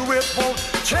 whoever you're with won't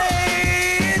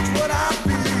change what I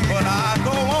feel. But I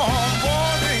go on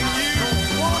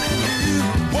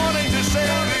wanting to say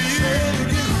to you,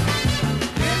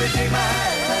 baby, take my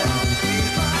hand.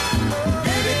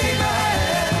 Baby, take my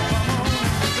hand.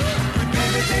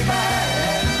 Baby, take my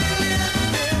hand.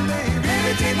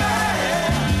 Baby, take my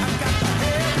hand.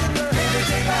 Baby,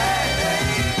 take my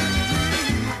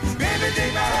hand. Baby,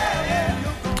 take my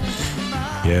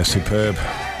hand. Yeah, superb.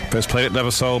 First played at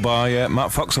Never Soul by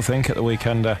Matt Fox, I think, at the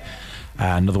weekend.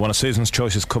 Another one of Susan's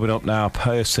choices coming up now.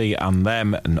 Percy and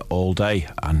Them and All Day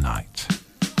and Night.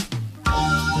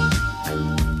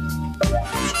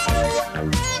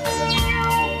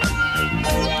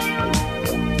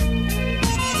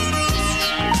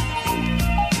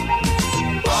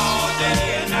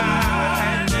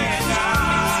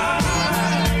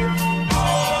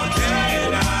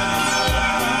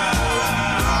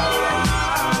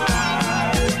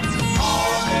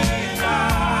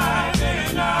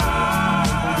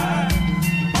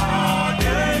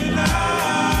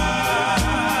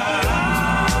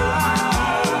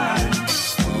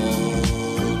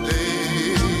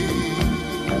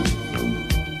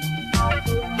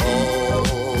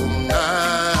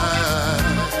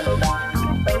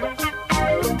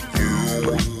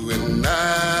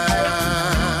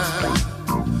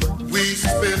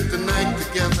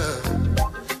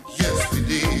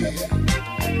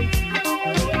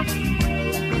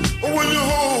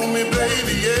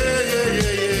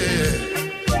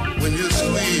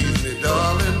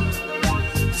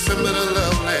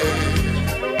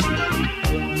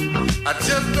 I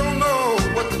just don't know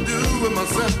what to do with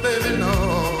myself, baby, no.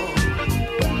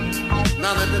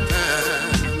 Now that the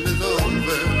time is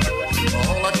over,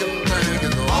 all I can think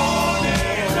is all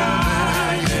day,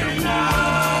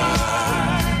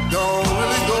 night. Don't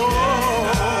really go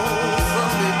from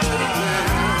me, baby.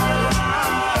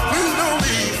 Please don't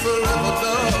leave forever,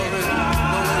 darling.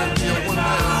 Don't let it be a one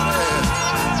night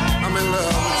stand. I'm in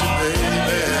love with you,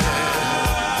 baby.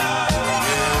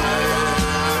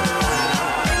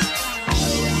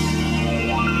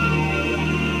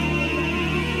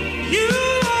 You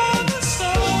are the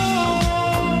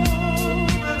soul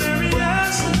that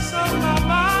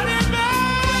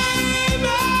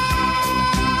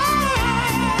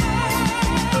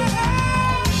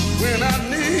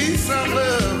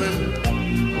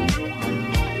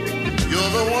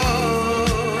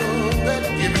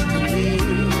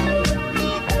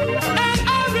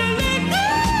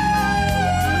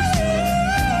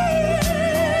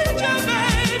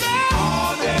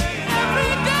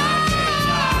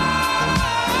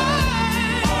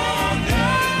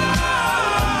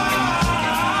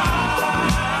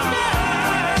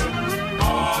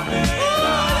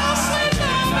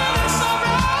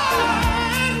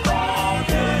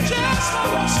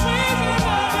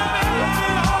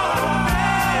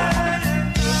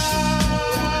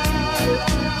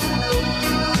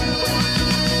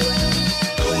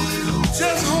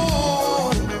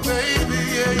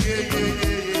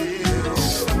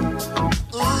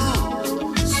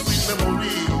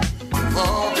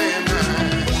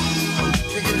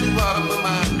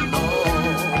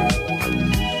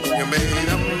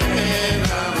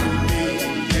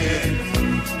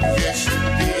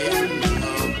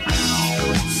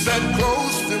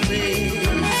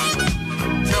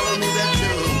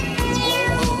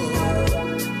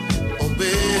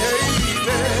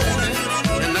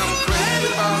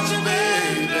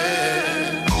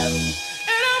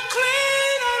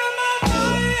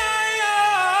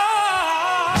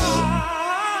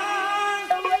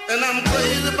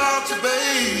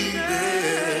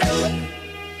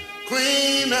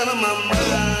of my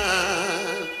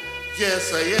mind.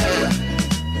 Yes, I am.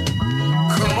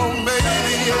 Come on,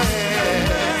 baby,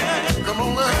 yeah. Come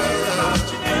on, love.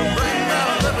 Bring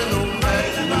down, let me know,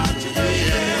 baby.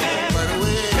 Yeah, by the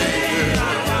way,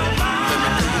 girl. Let me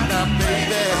tell you now,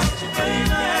 baby.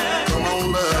 Come on,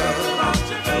 love.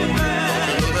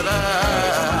 You know that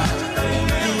I'd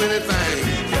do anything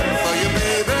for you,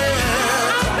 baby.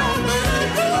 Come on,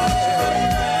 baby.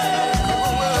 Come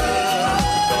on,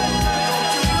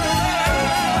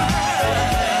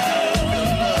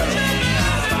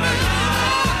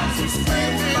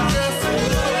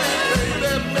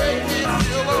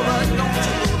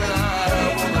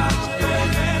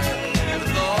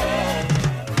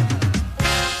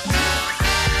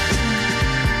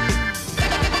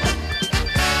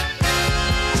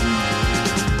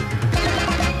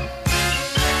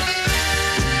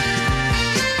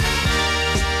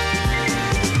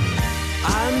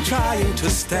 I'm trying to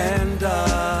stand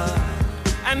up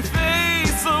and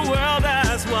face the world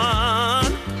as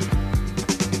one.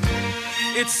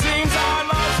 It seems I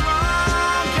lost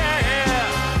wrong, yeah.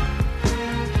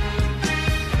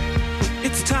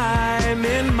 It's time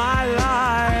in my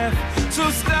life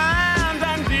to stand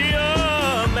and be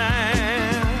a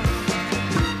man.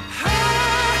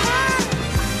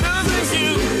 Losing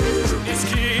you is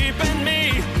keeping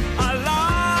me alive,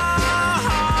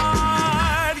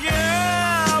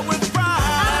 yeah, with pride.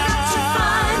 I've got to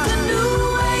find a new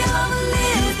way of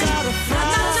living. Gotta I'm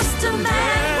not just a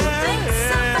man who thinks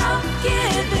about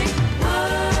giving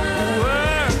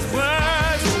words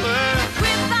words.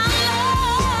 without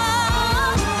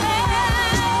love.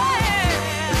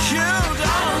 You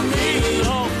don't need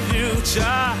no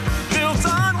future built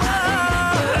on words.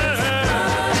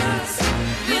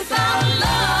 Without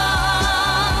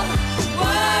love,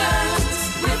 words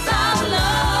without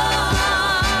love.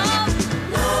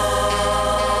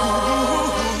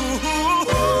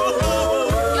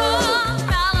 You're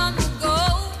out on the go,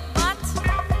 but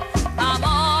I'm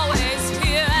always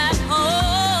here at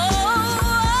home.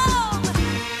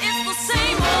 It's the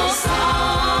same old song.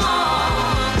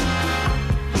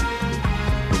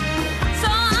 So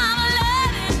I'm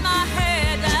letting my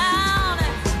head down.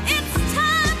 It's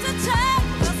time to take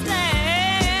a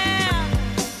stand.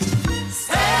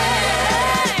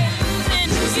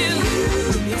 Losing you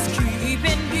is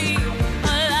keeping me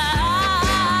alive.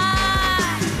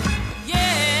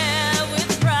 Yeah,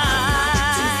 with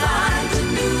pride. To find a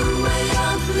new way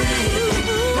of living,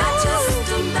 not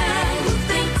just a man who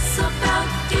thinks about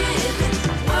giving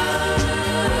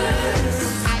words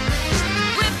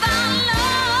without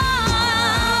love.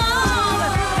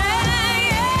 Hey,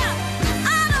 yeah,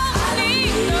 I don't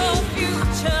need no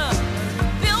future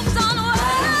built on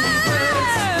words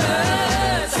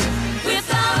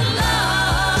without love.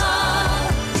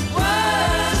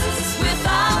 Words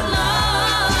without love.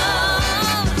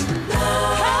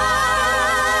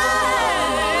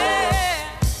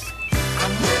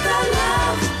 I'm without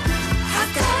love.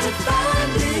 I've got to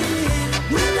find it.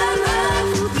 Without love.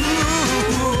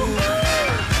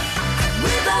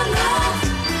 Without love,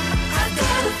 I've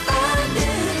got to find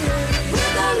it.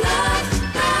 Without love,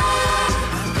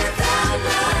 without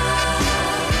love,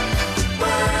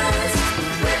 words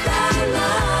without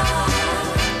love.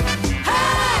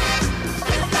 Hey,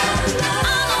 without love,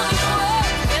 I want your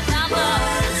words without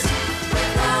words,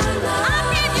 without love. I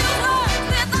need your words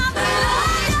without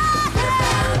love,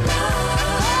 without love.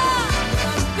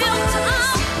 Built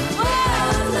on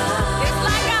words, it's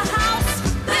like a house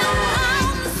built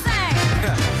on the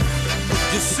sand.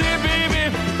 You see, baby,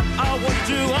 I want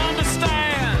you to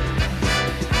understand.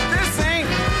 This ain't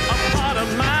a part of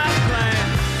my plan.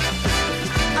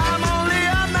 I'm only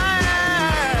a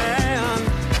man.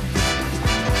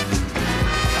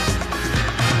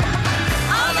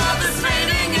 Our love is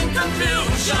fading in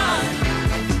confusion.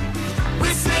 We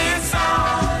see it's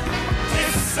all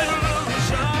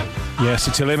disillusion. Yeah,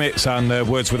 City Limits and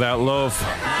Words Without Love.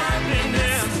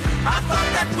 Happiness. I thought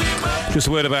that we were. Just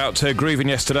a word about Grieving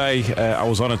yesterday. I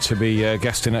was honoured to be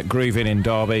guesting at Grieving in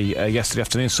Derby yesterday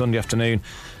afternoon, Sunday afternoon.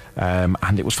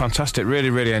 And it was fantastic. Really,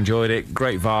 really enjoyed it.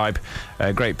 Great vibe,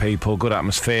 great people, good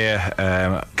atmosphere.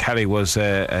 Kelly was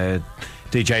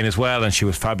DJing as well, and she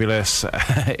was fabulous,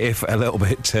 if a little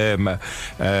bit,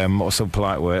 what's the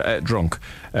polite word, drunk.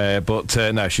 But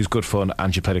no, she's good fun,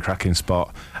 and she played a cracking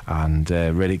spot, and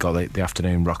really got the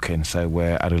afternoon rocking. So we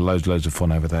had loads of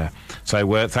fun over there.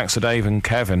 So thanks to Dave and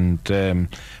Kev and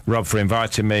Rob for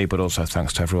inviting me, but also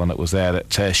thanks to everyone that was there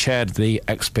that shared the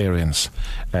experience.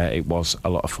 It was a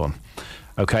lot of fun.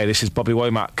 Okay, this is Bobby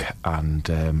Womack, and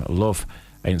love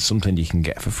ain't something you can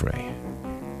get for free.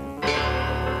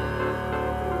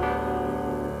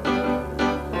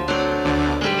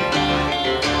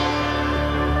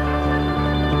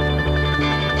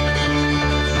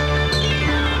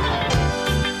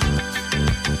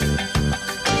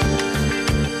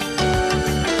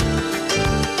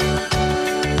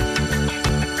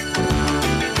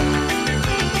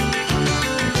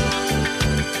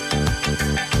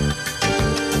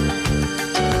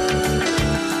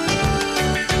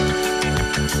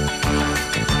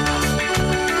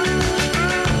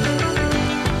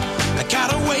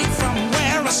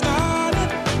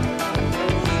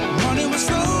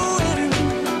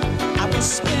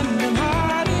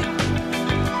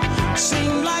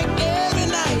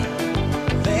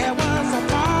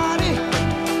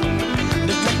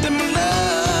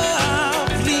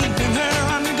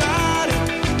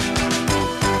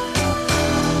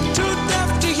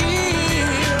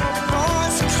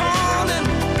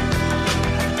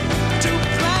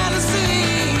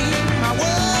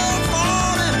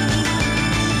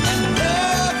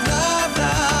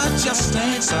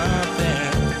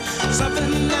 something,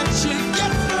 something that you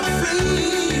get for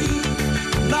free.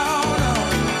 No, no,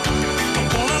 I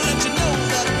wanna let you know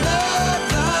that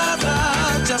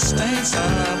love just ain't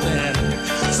something,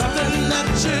 something that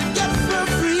you get for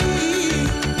free.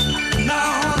 No,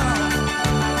 no.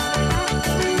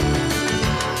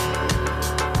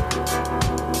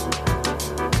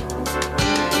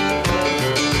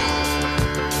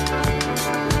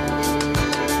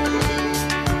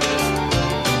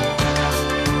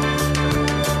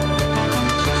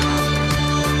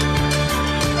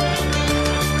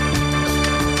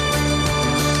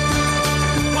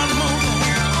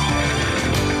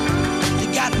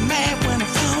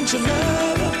 Your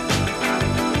love,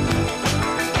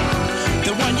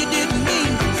 the one you didn't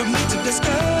mean for me to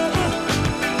discover.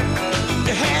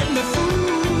 You had me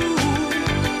fooled,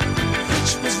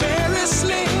 which was very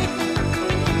slick.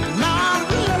 Now I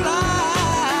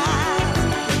realize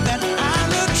that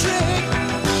I'm a trick.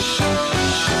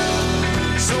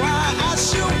 So I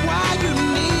asked you why you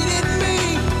needed me.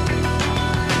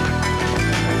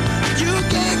 You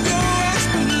gave your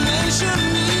explanation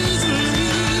easily.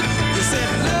 You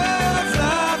said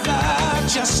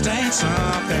just ain't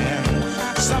something,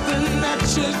 something that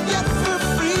you get for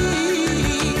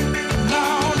free. No,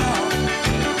 no.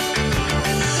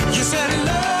 You said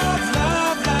love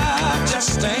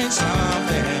just ain't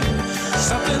something,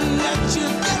 something that you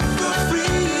get for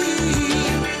free.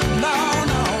 No,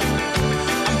 no.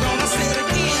 I'm gonna say it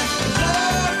again.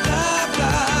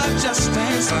 Love just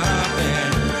ain't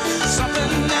something,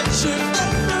 something that you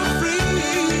get for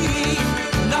free.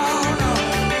 No, no.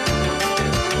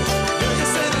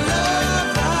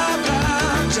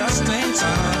 Just ain't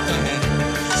something,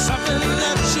 something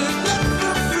that you get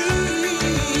for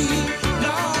free.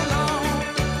 No, no.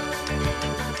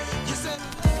 You said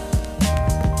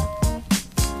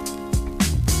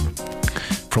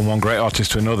From one great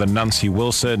artist to another, Nancy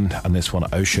Wilson, and this one,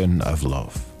 Ocean of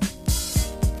Love.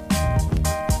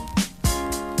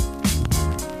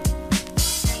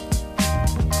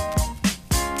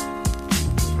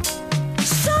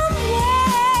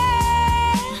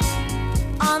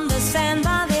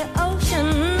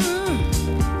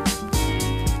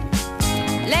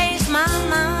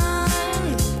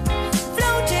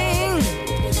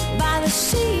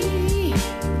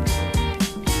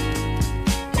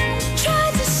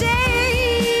 Try to say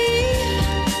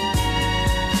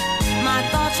my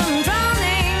thoughts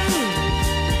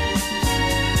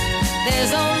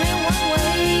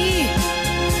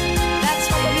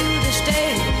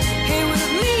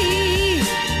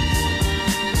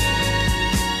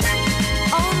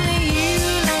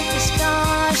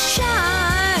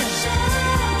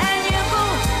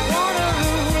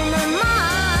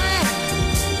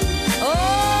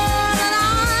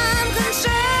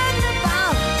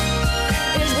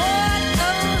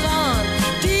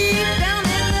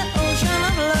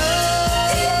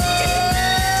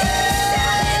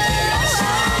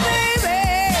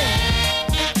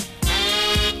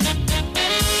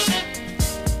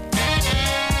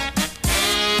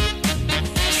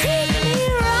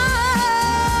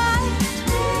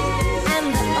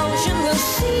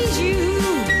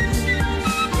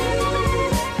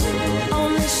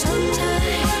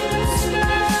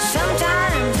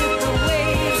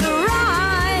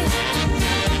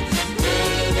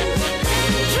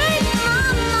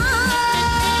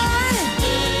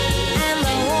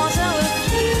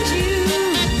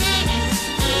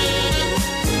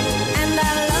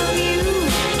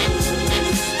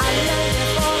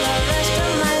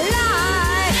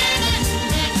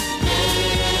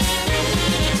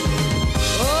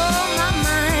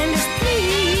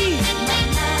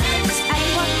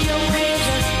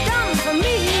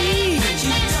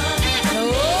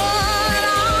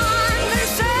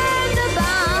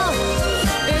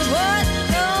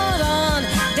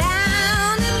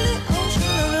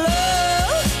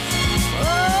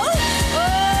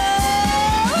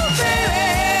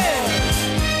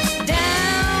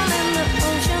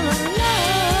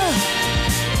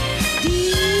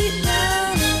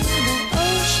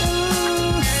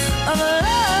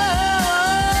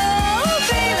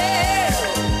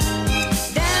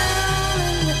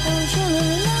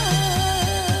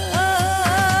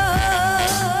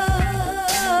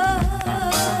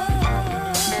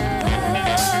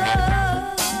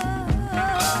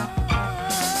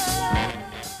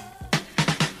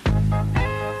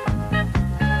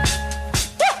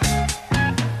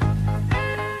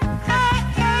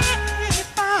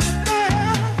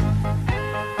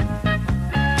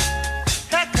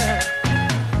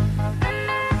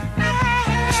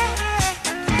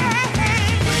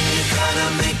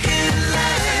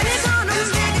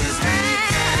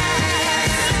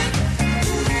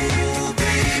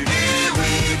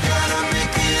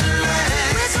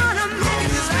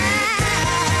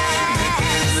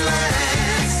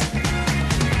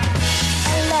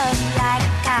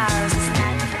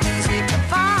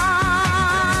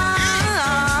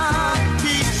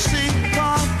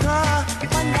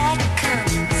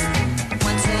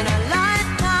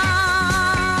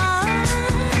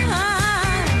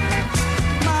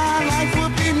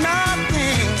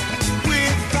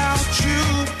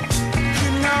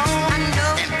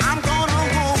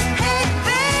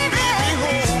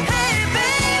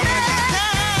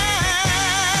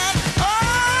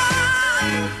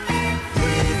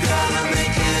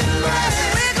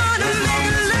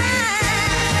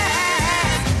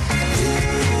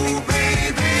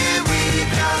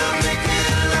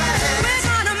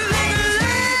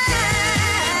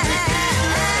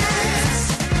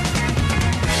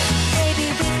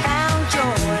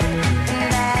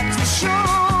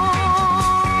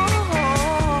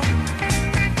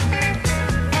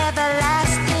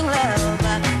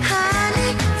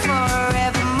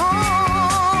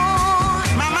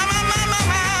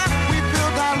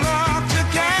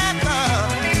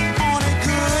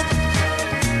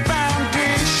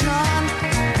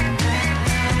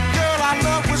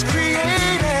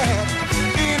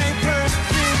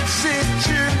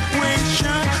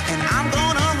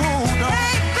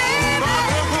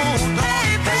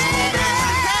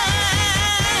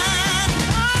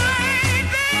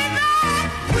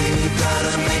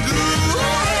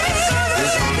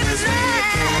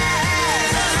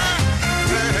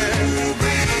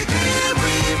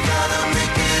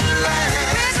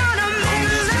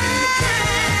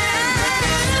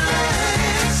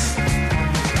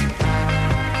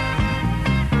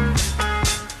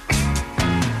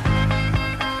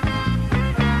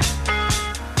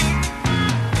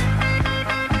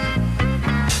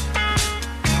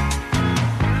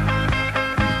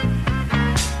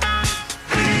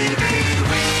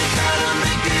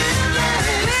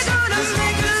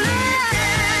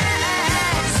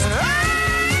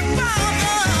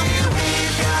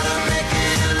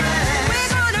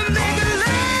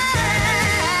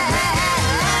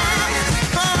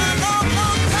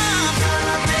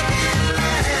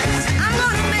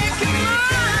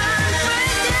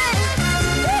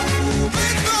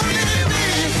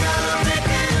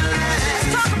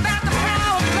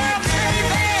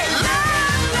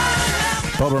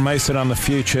Barbara Mason and the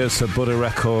Futures for Buddha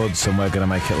Records, and We're Gonna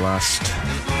Make It Last.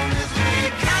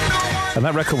 And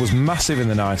that record was massive in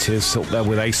the 90s, up there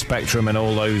with A Spectrum and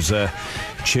all those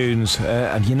tunes,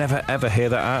 and you never ever hear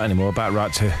that out anymore. About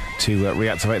right to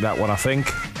reactivate that one, I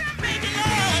think.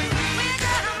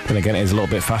 Then again, it is a little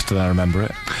bit faster than I remember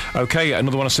it. Okay,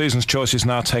 another one of Susan's choices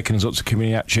now, taking us up to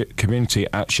community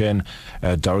action.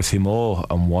 Dorothy Moore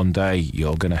and One Day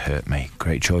You're Gonna Hurt Me.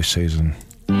 Great choice, Susan.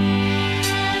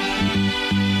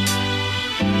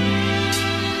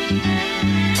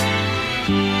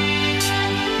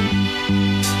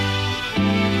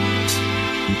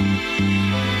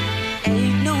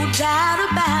 Ain't no doubt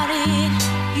about it,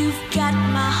 you've got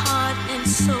my heart and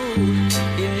soul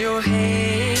in your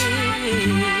hands.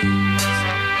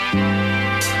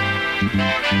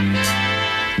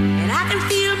 And I can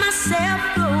feel myself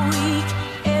grow weak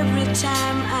every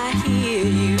time I hear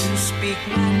you speak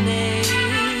my name.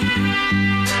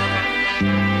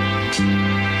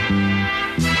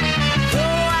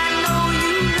 Though I know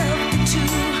you love me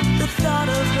too, the thought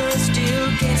of her still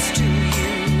gets to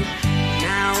you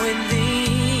now and then.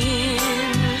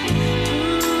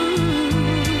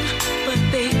 But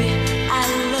baby, I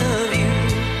love you,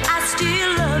 I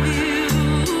still love you.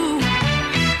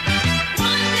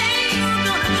 One day you're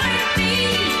gonna hurt me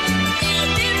a little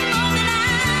bit more than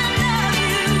I love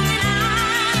you, and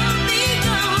I'll be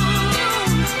gone,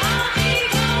 I'll be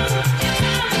gone, yes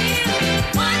I will.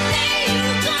 One day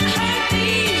you're gonna hurt me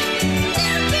a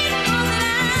little bit more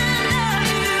than I love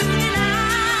you, and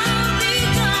I'll be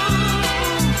gone,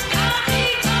 I'll be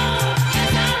gone,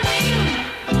 yes I will.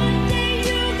 One day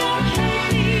you're gonna hurt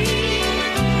me, yeah.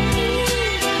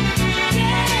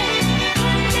 One day you're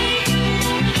gonna hurt me.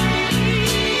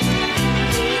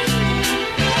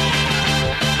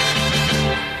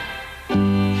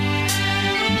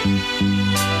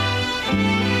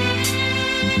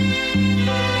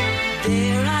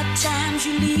 There are times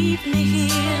you leave me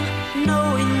here,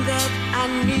 knowing that I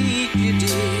need you,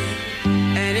 dear,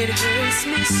 and it hurts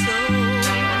me so.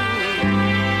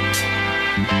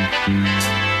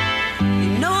 You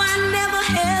know I never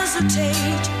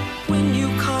hesitate when you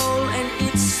call and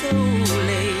it's so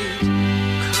late.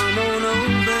 Come on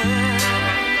over.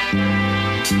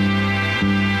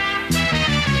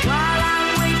 While I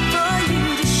wait for you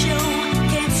to show,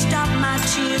 can't stop my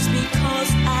tears because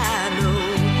I know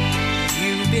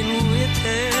you've been with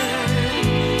her.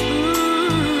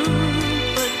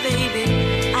 But baby,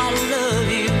 I love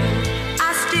you,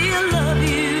 I still love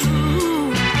you.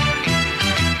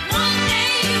 One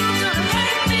day you're gonna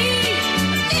hurt me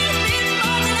a little bit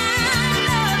more than I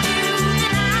love you,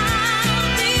 and I'll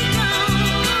be gone,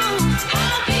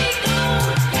 I'll be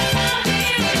gone, yes I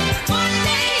will. One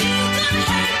day you're gonna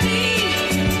hurt me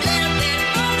a little bit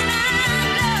more than I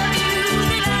love you,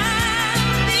 and I'll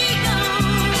be gone,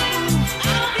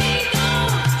 I'll be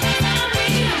gone, yes I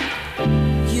will.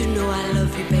 You know I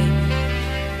love you, baby,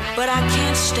 but I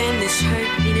can't stand this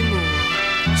hurt anymore.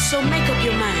 So make up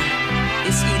your mind,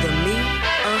 it's either me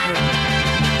or her.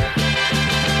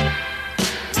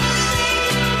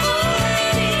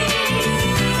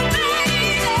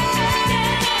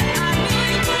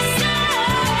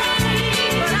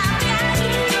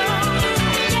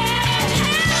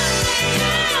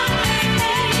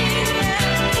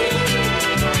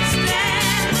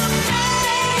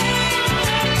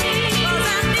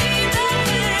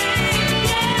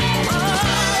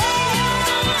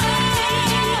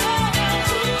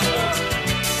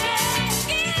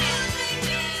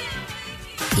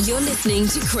 You're listening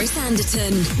to Chris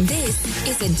Anderton. This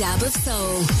is A Dab of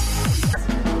Soul.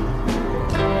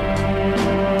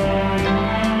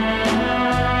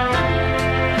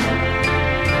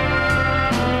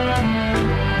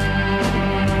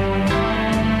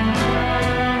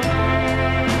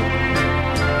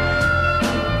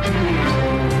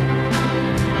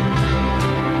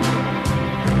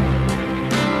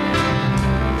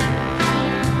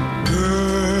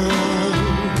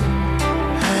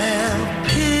 Have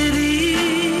pity,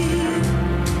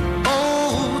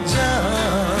 oh,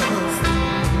 just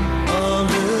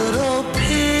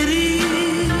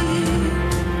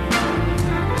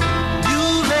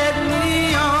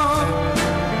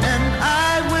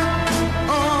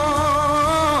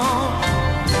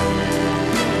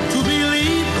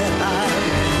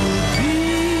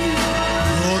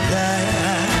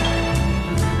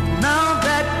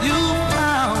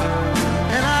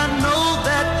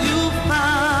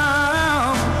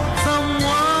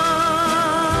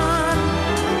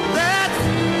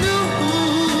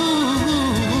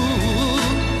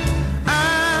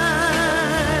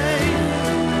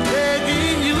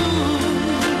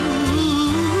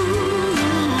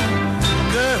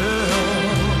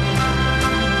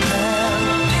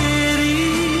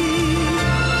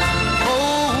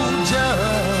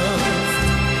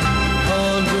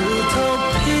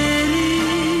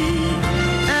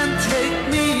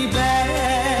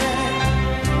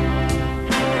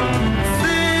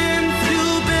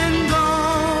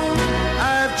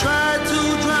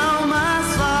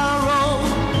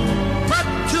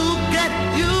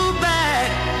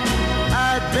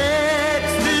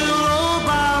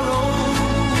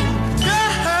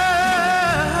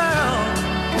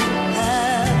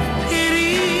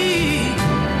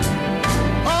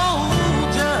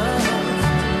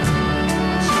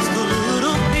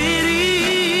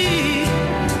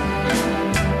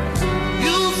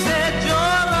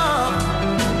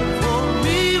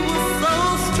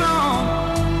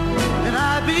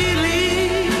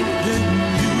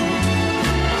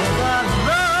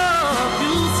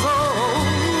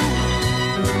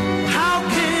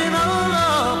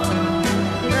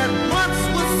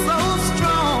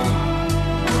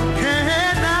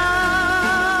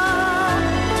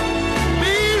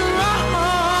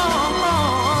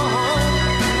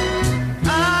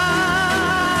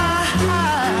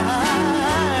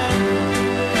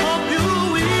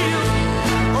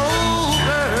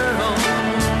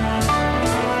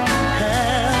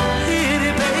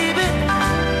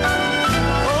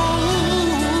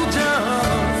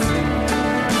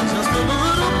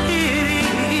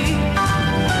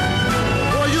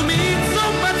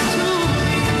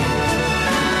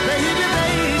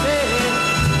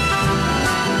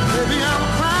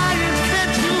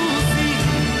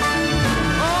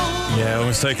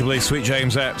Unmistakably, Sweet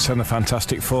James Epps and the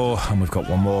Fantastic Four, and we've got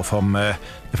one more from the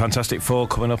Fantastic Four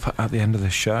coming up at the end of the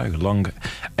show. Long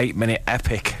 8-minute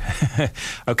epic.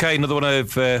 Okay, another one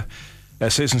of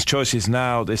Susan's choices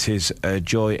now. This is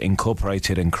Joy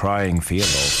Incorporated and Crying for Your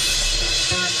Love.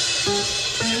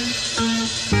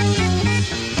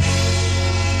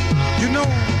 You know,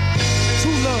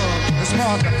 true love is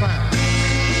hard to find.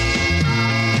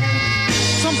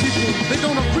 Some people, they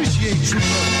don't appreciate true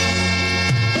love.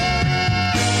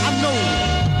 I know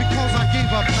because I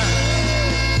gave up mine.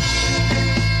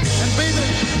 And baby,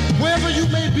 wherever you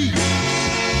may be,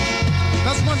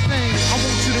 that's one thing I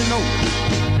want you to know.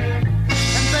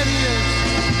 And that is,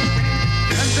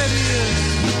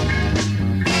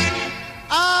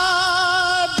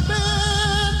 I've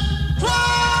been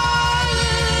crying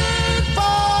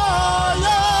for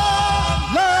your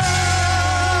love.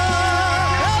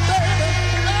 Hey, baby.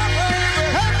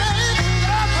 Hey, baby.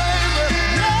 Yeah,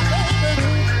 baby.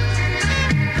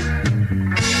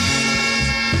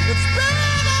 It's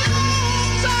been a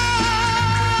long time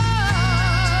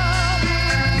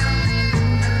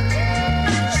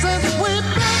since we've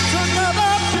been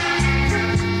together.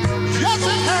 Yes,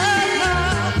 it has now.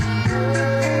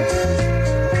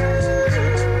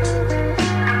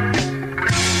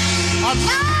 A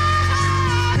love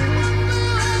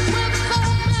with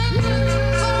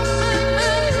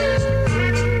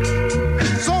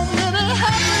so many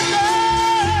happy days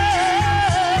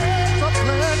of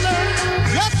pleasure.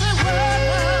 Yes, it will.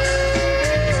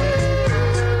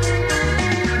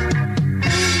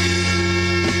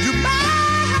 You made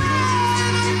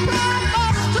a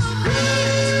promise to me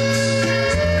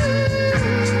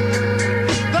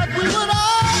that we would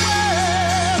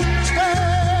always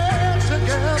stand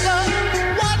together.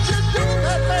 What you do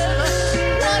that, baby?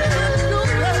 What you do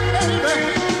that, baby?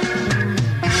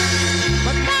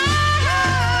 But now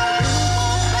you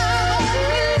won't down on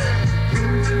me,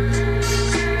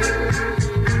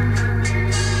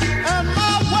 and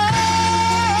my world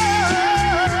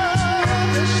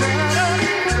is shattered.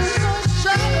 It's so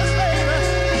shattered, baby.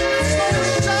 So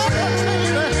shattered,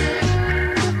 baby.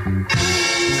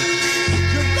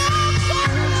 You're not so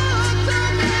good to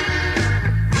me. You're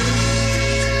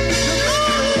not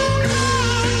so good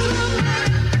to me.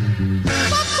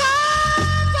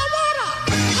 Sometimes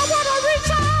I wanna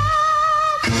reach out.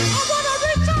 I wanna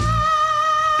reach out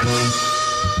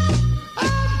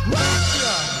and grab you.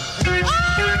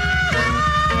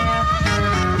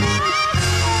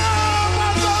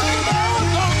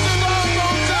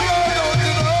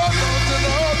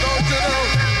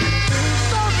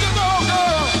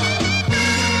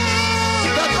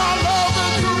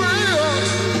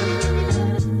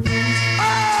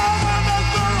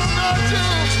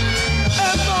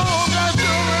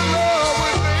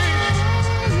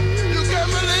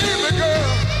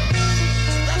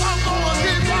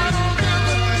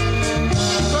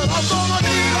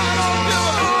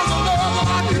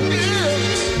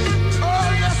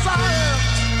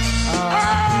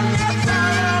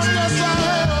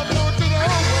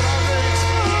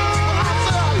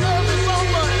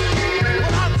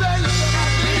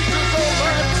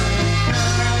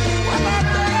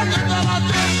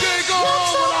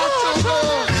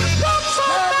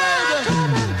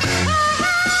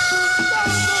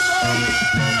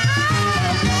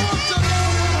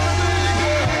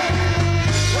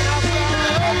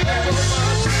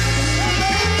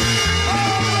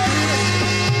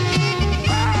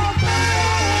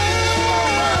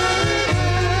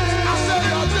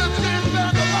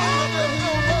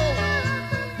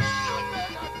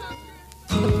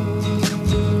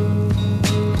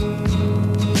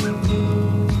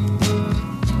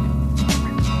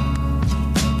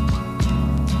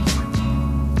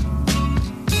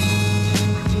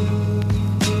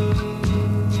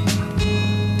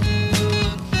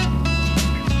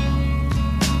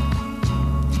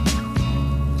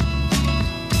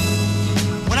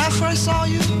 When I first saw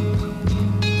you,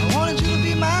 I wanted you to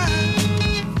be mine.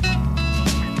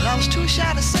 But I was too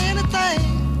shy to say anything.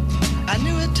 I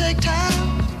knew it'd take time.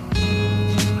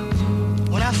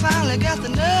 When I finally got the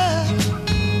nerve,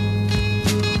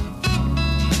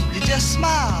 you just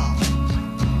smiled.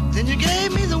 Then you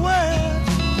gave me the word.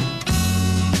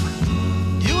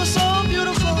 You were so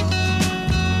beautiful.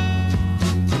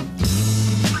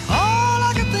 All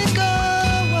I could think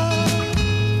of was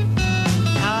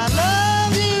how I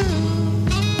love you.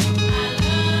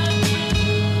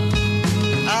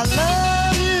 I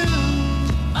love you.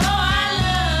 Oh, I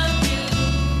love you.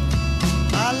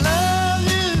 I love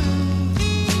you.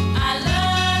 I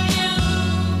love you.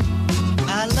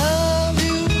 I love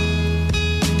you.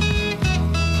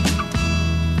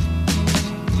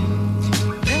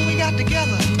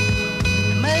 together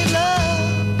and made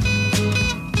love.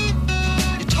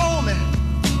 You told me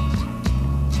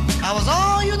I was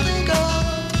all you think of,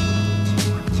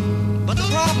 but the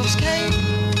problems came,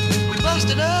 we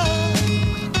busted up.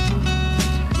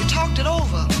 We talked it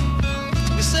over,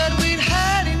 we said we'd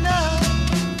had enough.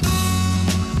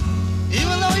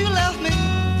 Even though you left me,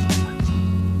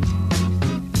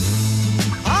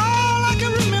 all I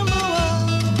can remember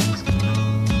was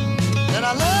that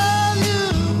I love you.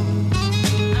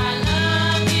 I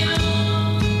love you.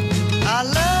 I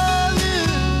love you.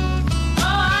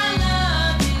 Oh, I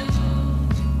love you.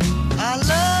 I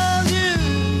love you.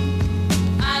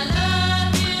 I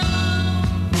love you.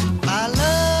 I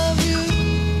love you.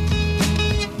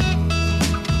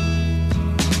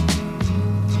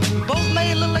 We both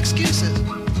made little excuses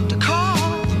to call.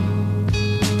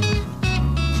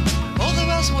 Both of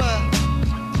us were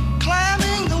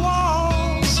climbing the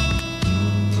walls.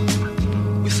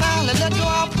 We finally let go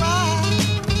our pride.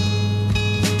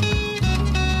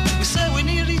 We said we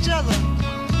needed each other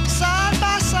side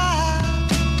by side.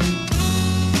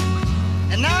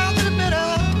 And now after the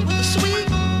bitter with the sweet,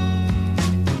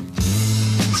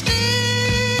 still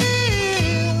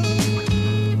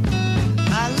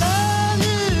I love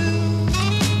you.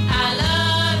 I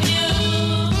love you.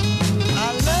 I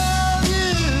love you.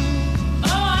 Oh,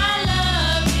 I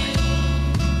love you.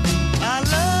 I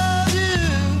love you.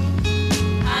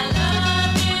 I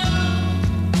love you.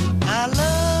 I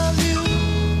love you.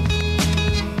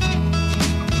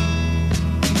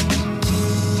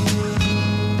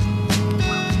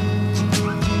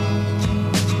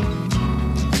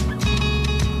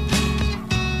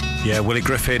 Yeah, Willie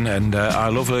Griffin and I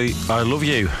Love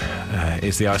You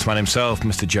is the Iceman himself,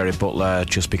 Mr. Jerry Butler,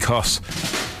 just because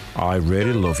I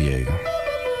really love you.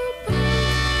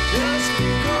 Just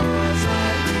because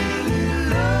I really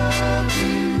love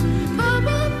you.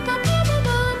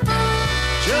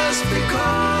 Just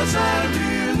because I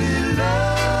really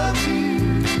love you.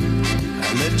 I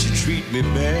let you treat me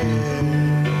bad.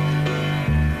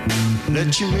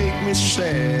 Let you make me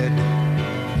sad.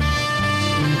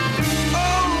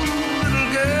 Oh, little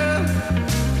girl,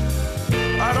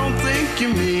 I don't think you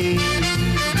mean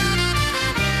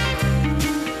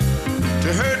to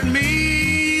hurt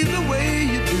me the way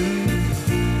you do.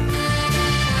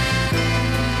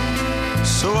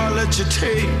 So I let you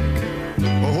take a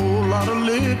whole lot of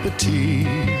liberties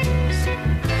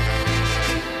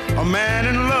a man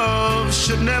in love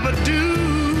should never do.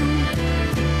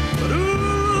 But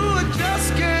ooh, I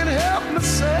just can't help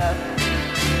myself.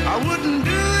 I wouldn't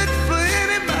do it for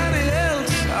anybody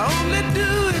else. I only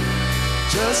do it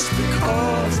just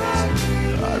because I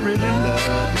really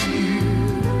love you,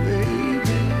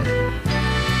 baby.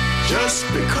 Just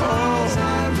because I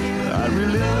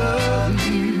really love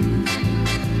you,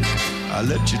 I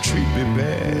let you treat me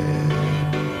bad,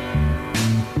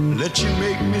 let you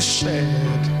make me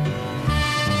sad.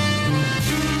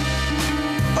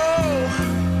 Oh,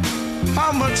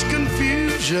 how much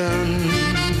confusion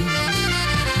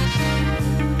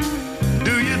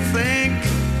do you think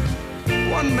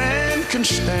one man can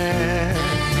stand?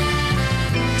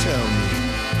 Tell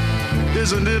me,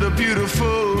 isn't it a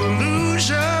beautiful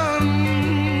illusion?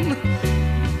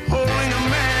 Holding a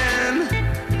man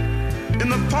in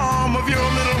the palm of your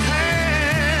little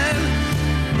hand.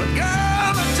 But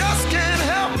girl, I just can't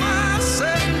help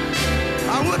myself.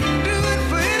 I wouldn't do it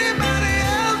for anybody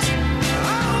else.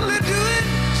 I only do it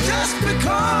just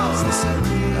because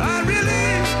I really,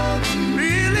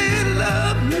 really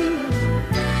love you.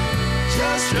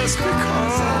 Just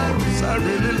because I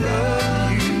really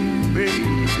love you,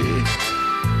 baby.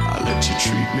 I let you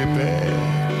treat me bad,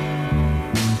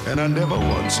 and I never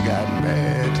once got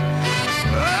mad.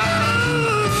 Oh,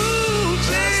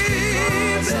 baby,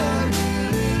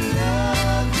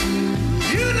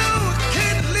 you know I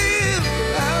can't live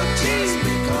without you.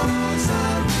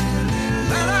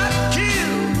 That I'd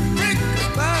kill, think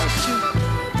about you.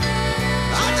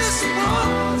 I just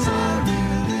want to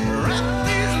wrap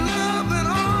these loving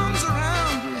arms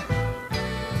around you.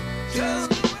 Just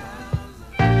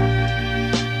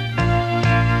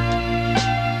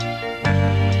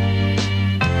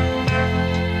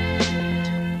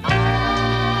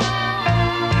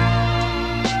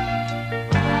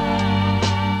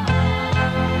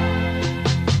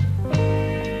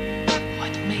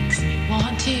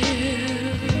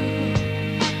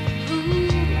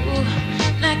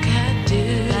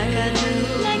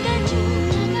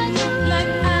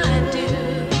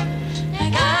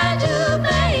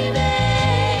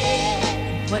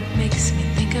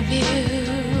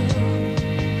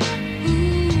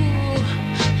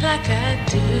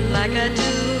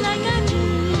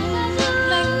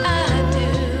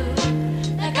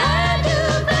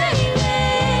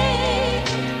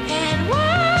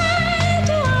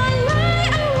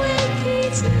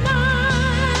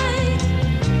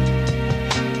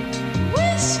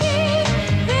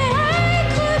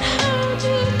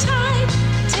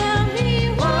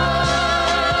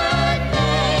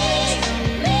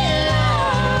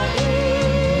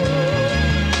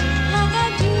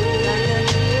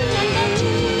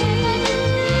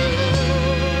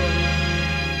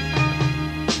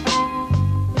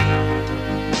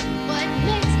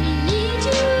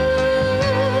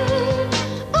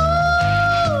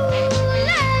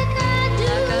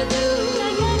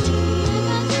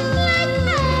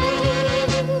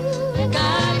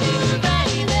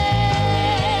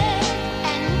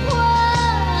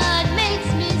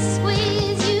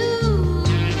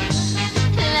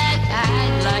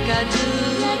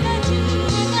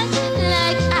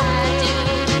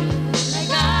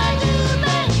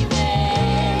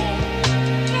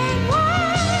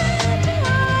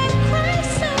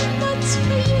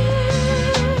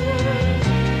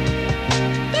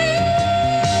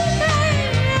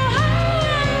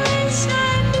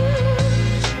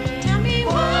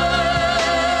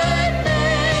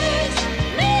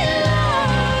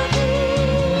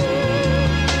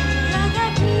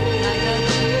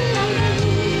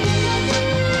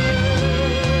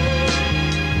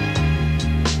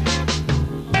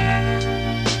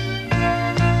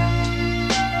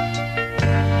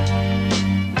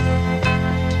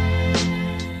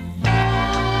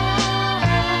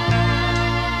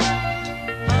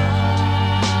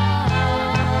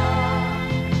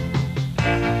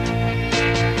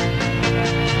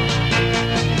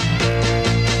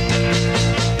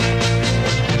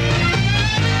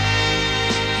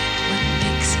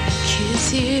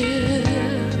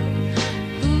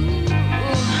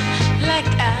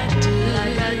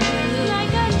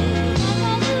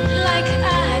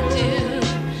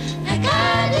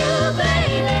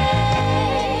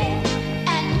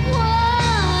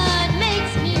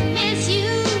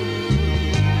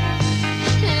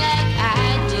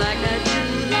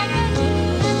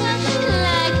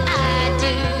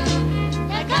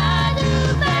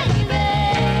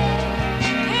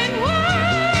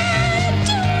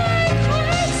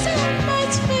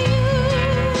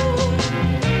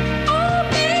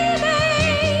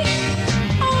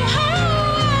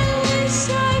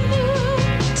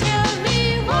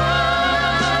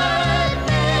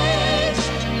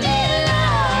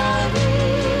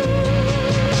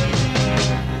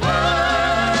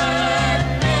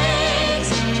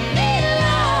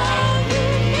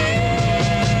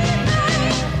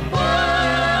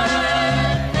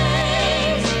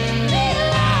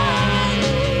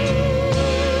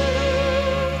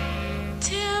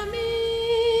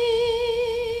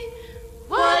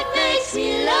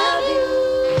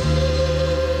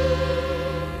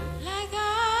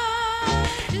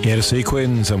Yeah, the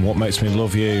Sequins and What Makes Me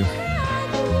Love You.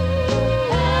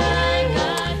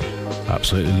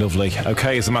 Absolutely lovely.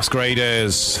 Okay, it's the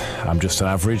Masqueraders. I'm just an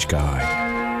average guy.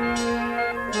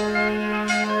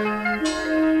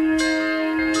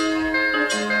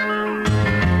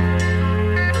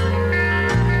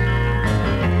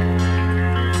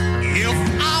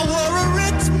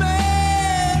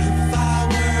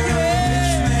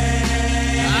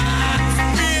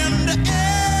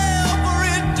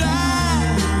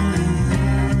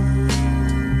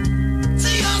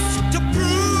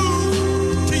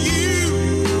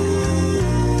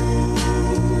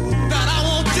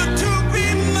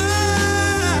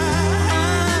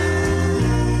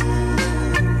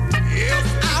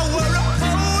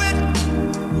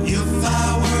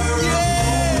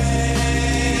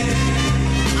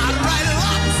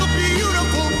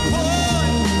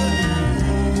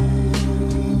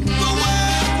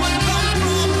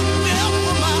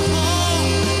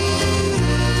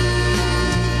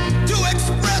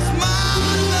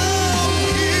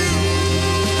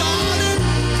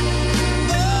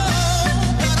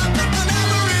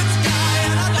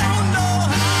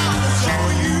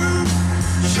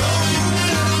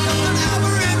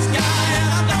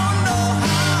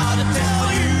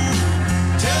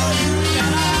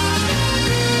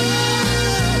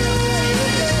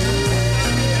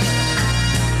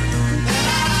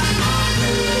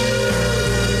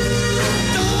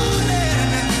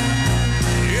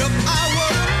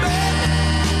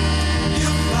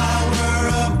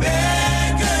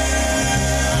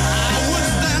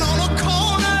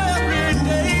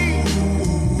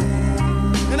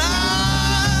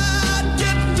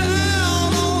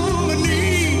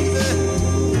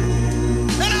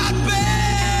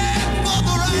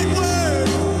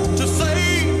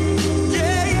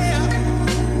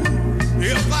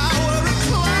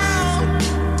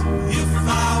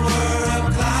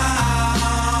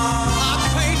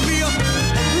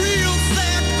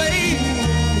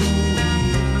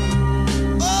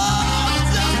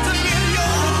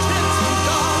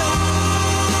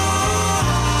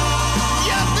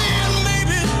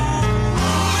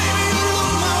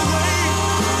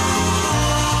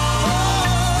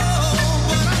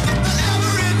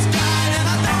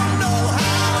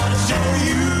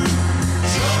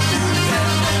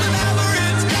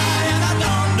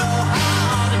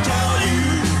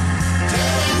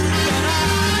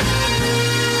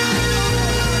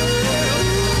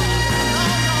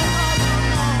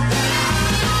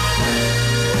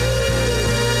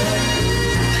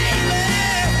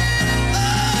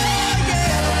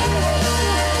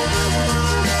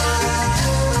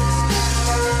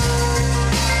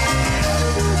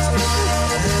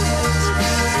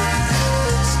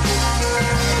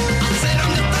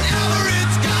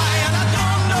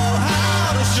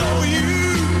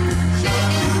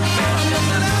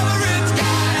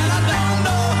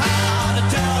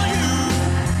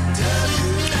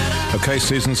 Okay,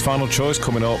 Susan's final choice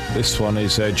coming up. This one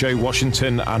is Joe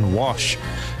Washington and Wash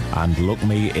and Look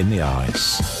Me in the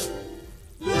Eyes.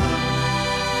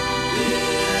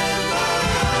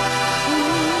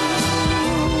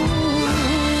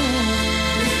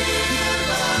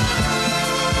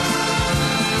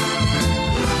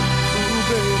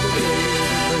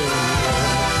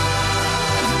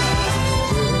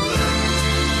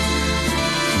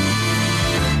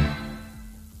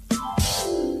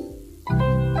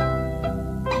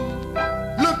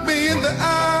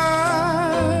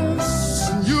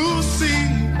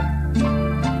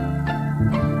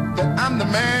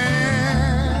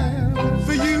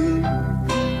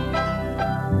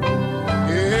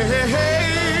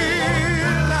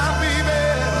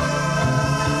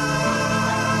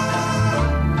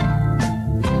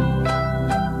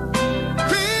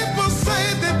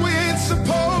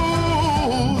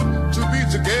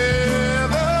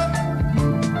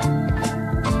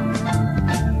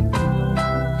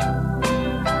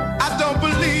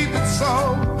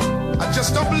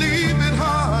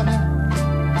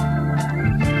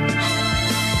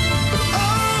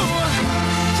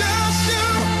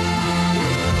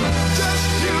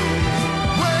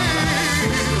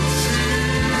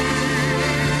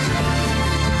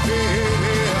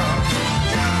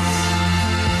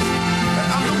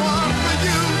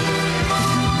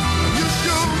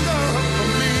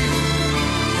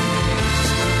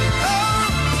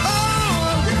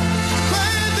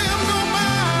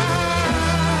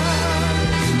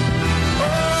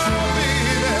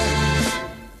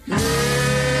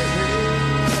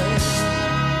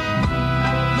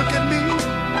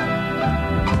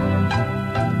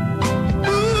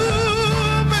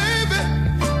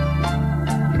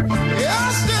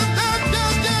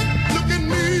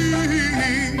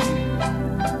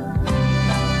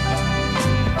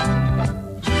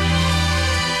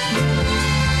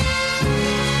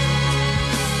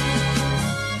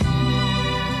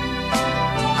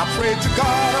 to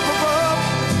God up above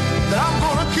that I'm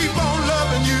gonna keep on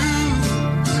loving you.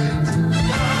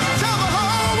 Tell the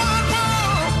whole wide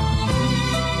world,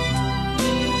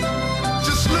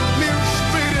 just look me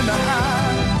straight in the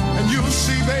eye, and you'll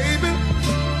see, baby,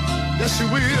 yes you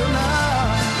will now.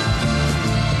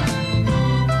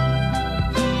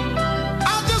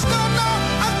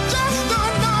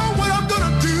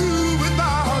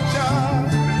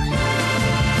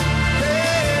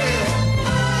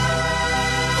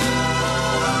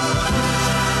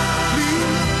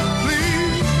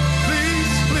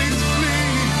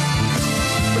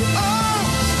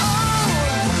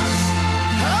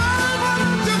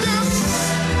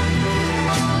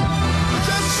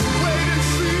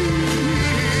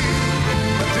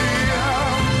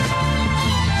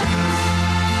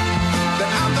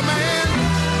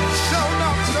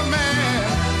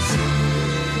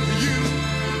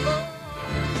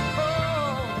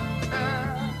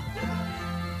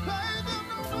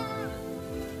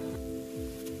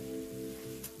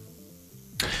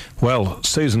 Well,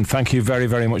 Susan, thank you very,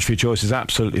 very much for your choices.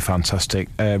 Absolutely fantastic.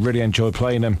 Really enjoyed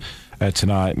playing them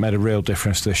tonight. Made a real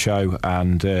difference to the show,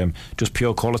 and just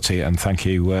pure quality. And thank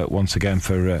you once again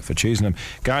for choosing them,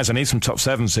 guys. I need some top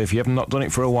sevens. So if you have not done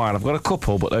it for a while, I've got a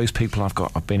couple, but those people I've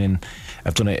done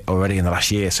it already in the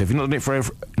last year. So if you've not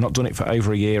done it for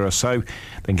over a year or so,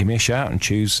 then give me a shout and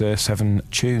choose 7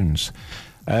 tunes.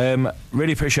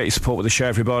 Really appreciate your support with the show,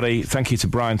 everybody. Thank you to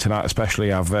Brian tonight,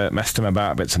 especially. I've messed him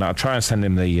about a bit tonight. I'll try and send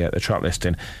him the track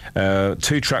listing. 2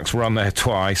 tracks were on there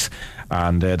twice,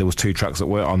 and there was 2 tracks that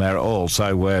weren't on there at all,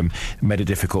 so made it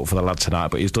difficult for the lad tonight,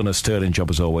 but he's done a sterling job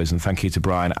as always. And thank you to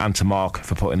Brian and to Mark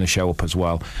for putting the show up as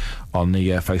well on the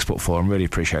Facebook forum. Really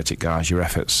appreciate it, guys. Your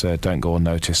efforts don't go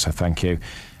unnoticed, so thank you.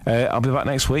 I'll be back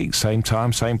next week, same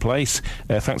time, same place.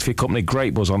 Thanks for your company.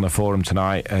 Great buzz on the forum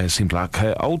tonight. Seemed like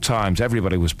old times.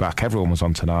 Everybody was back. Everyone was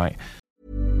on tonight.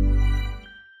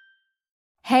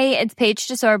 Hey, it's Paige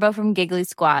DeSorbo from Giggly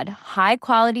Squad. High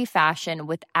quality fashion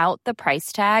without the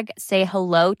price tag. Say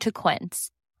hello to Quince.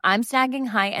 I'm snagging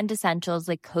high-end essentials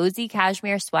like cozy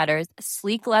cashmere sweaters,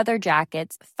 sleek leather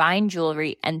jackets, fine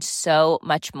jewelry, and so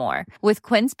much more. With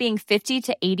Quince being 50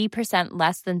 to 80%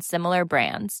 less than similar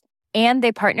brands. And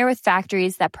they partner with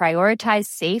factories that prioritize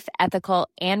safe, ethical,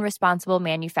 and responsible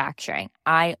manufacturing.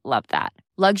 I love that.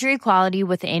 Luxury quality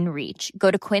within reach.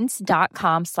 Go to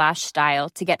quince.com/style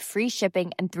to get free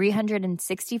shipping and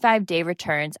 365-day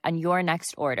returns on your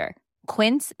next order.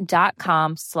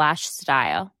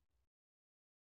 Quince.com/style.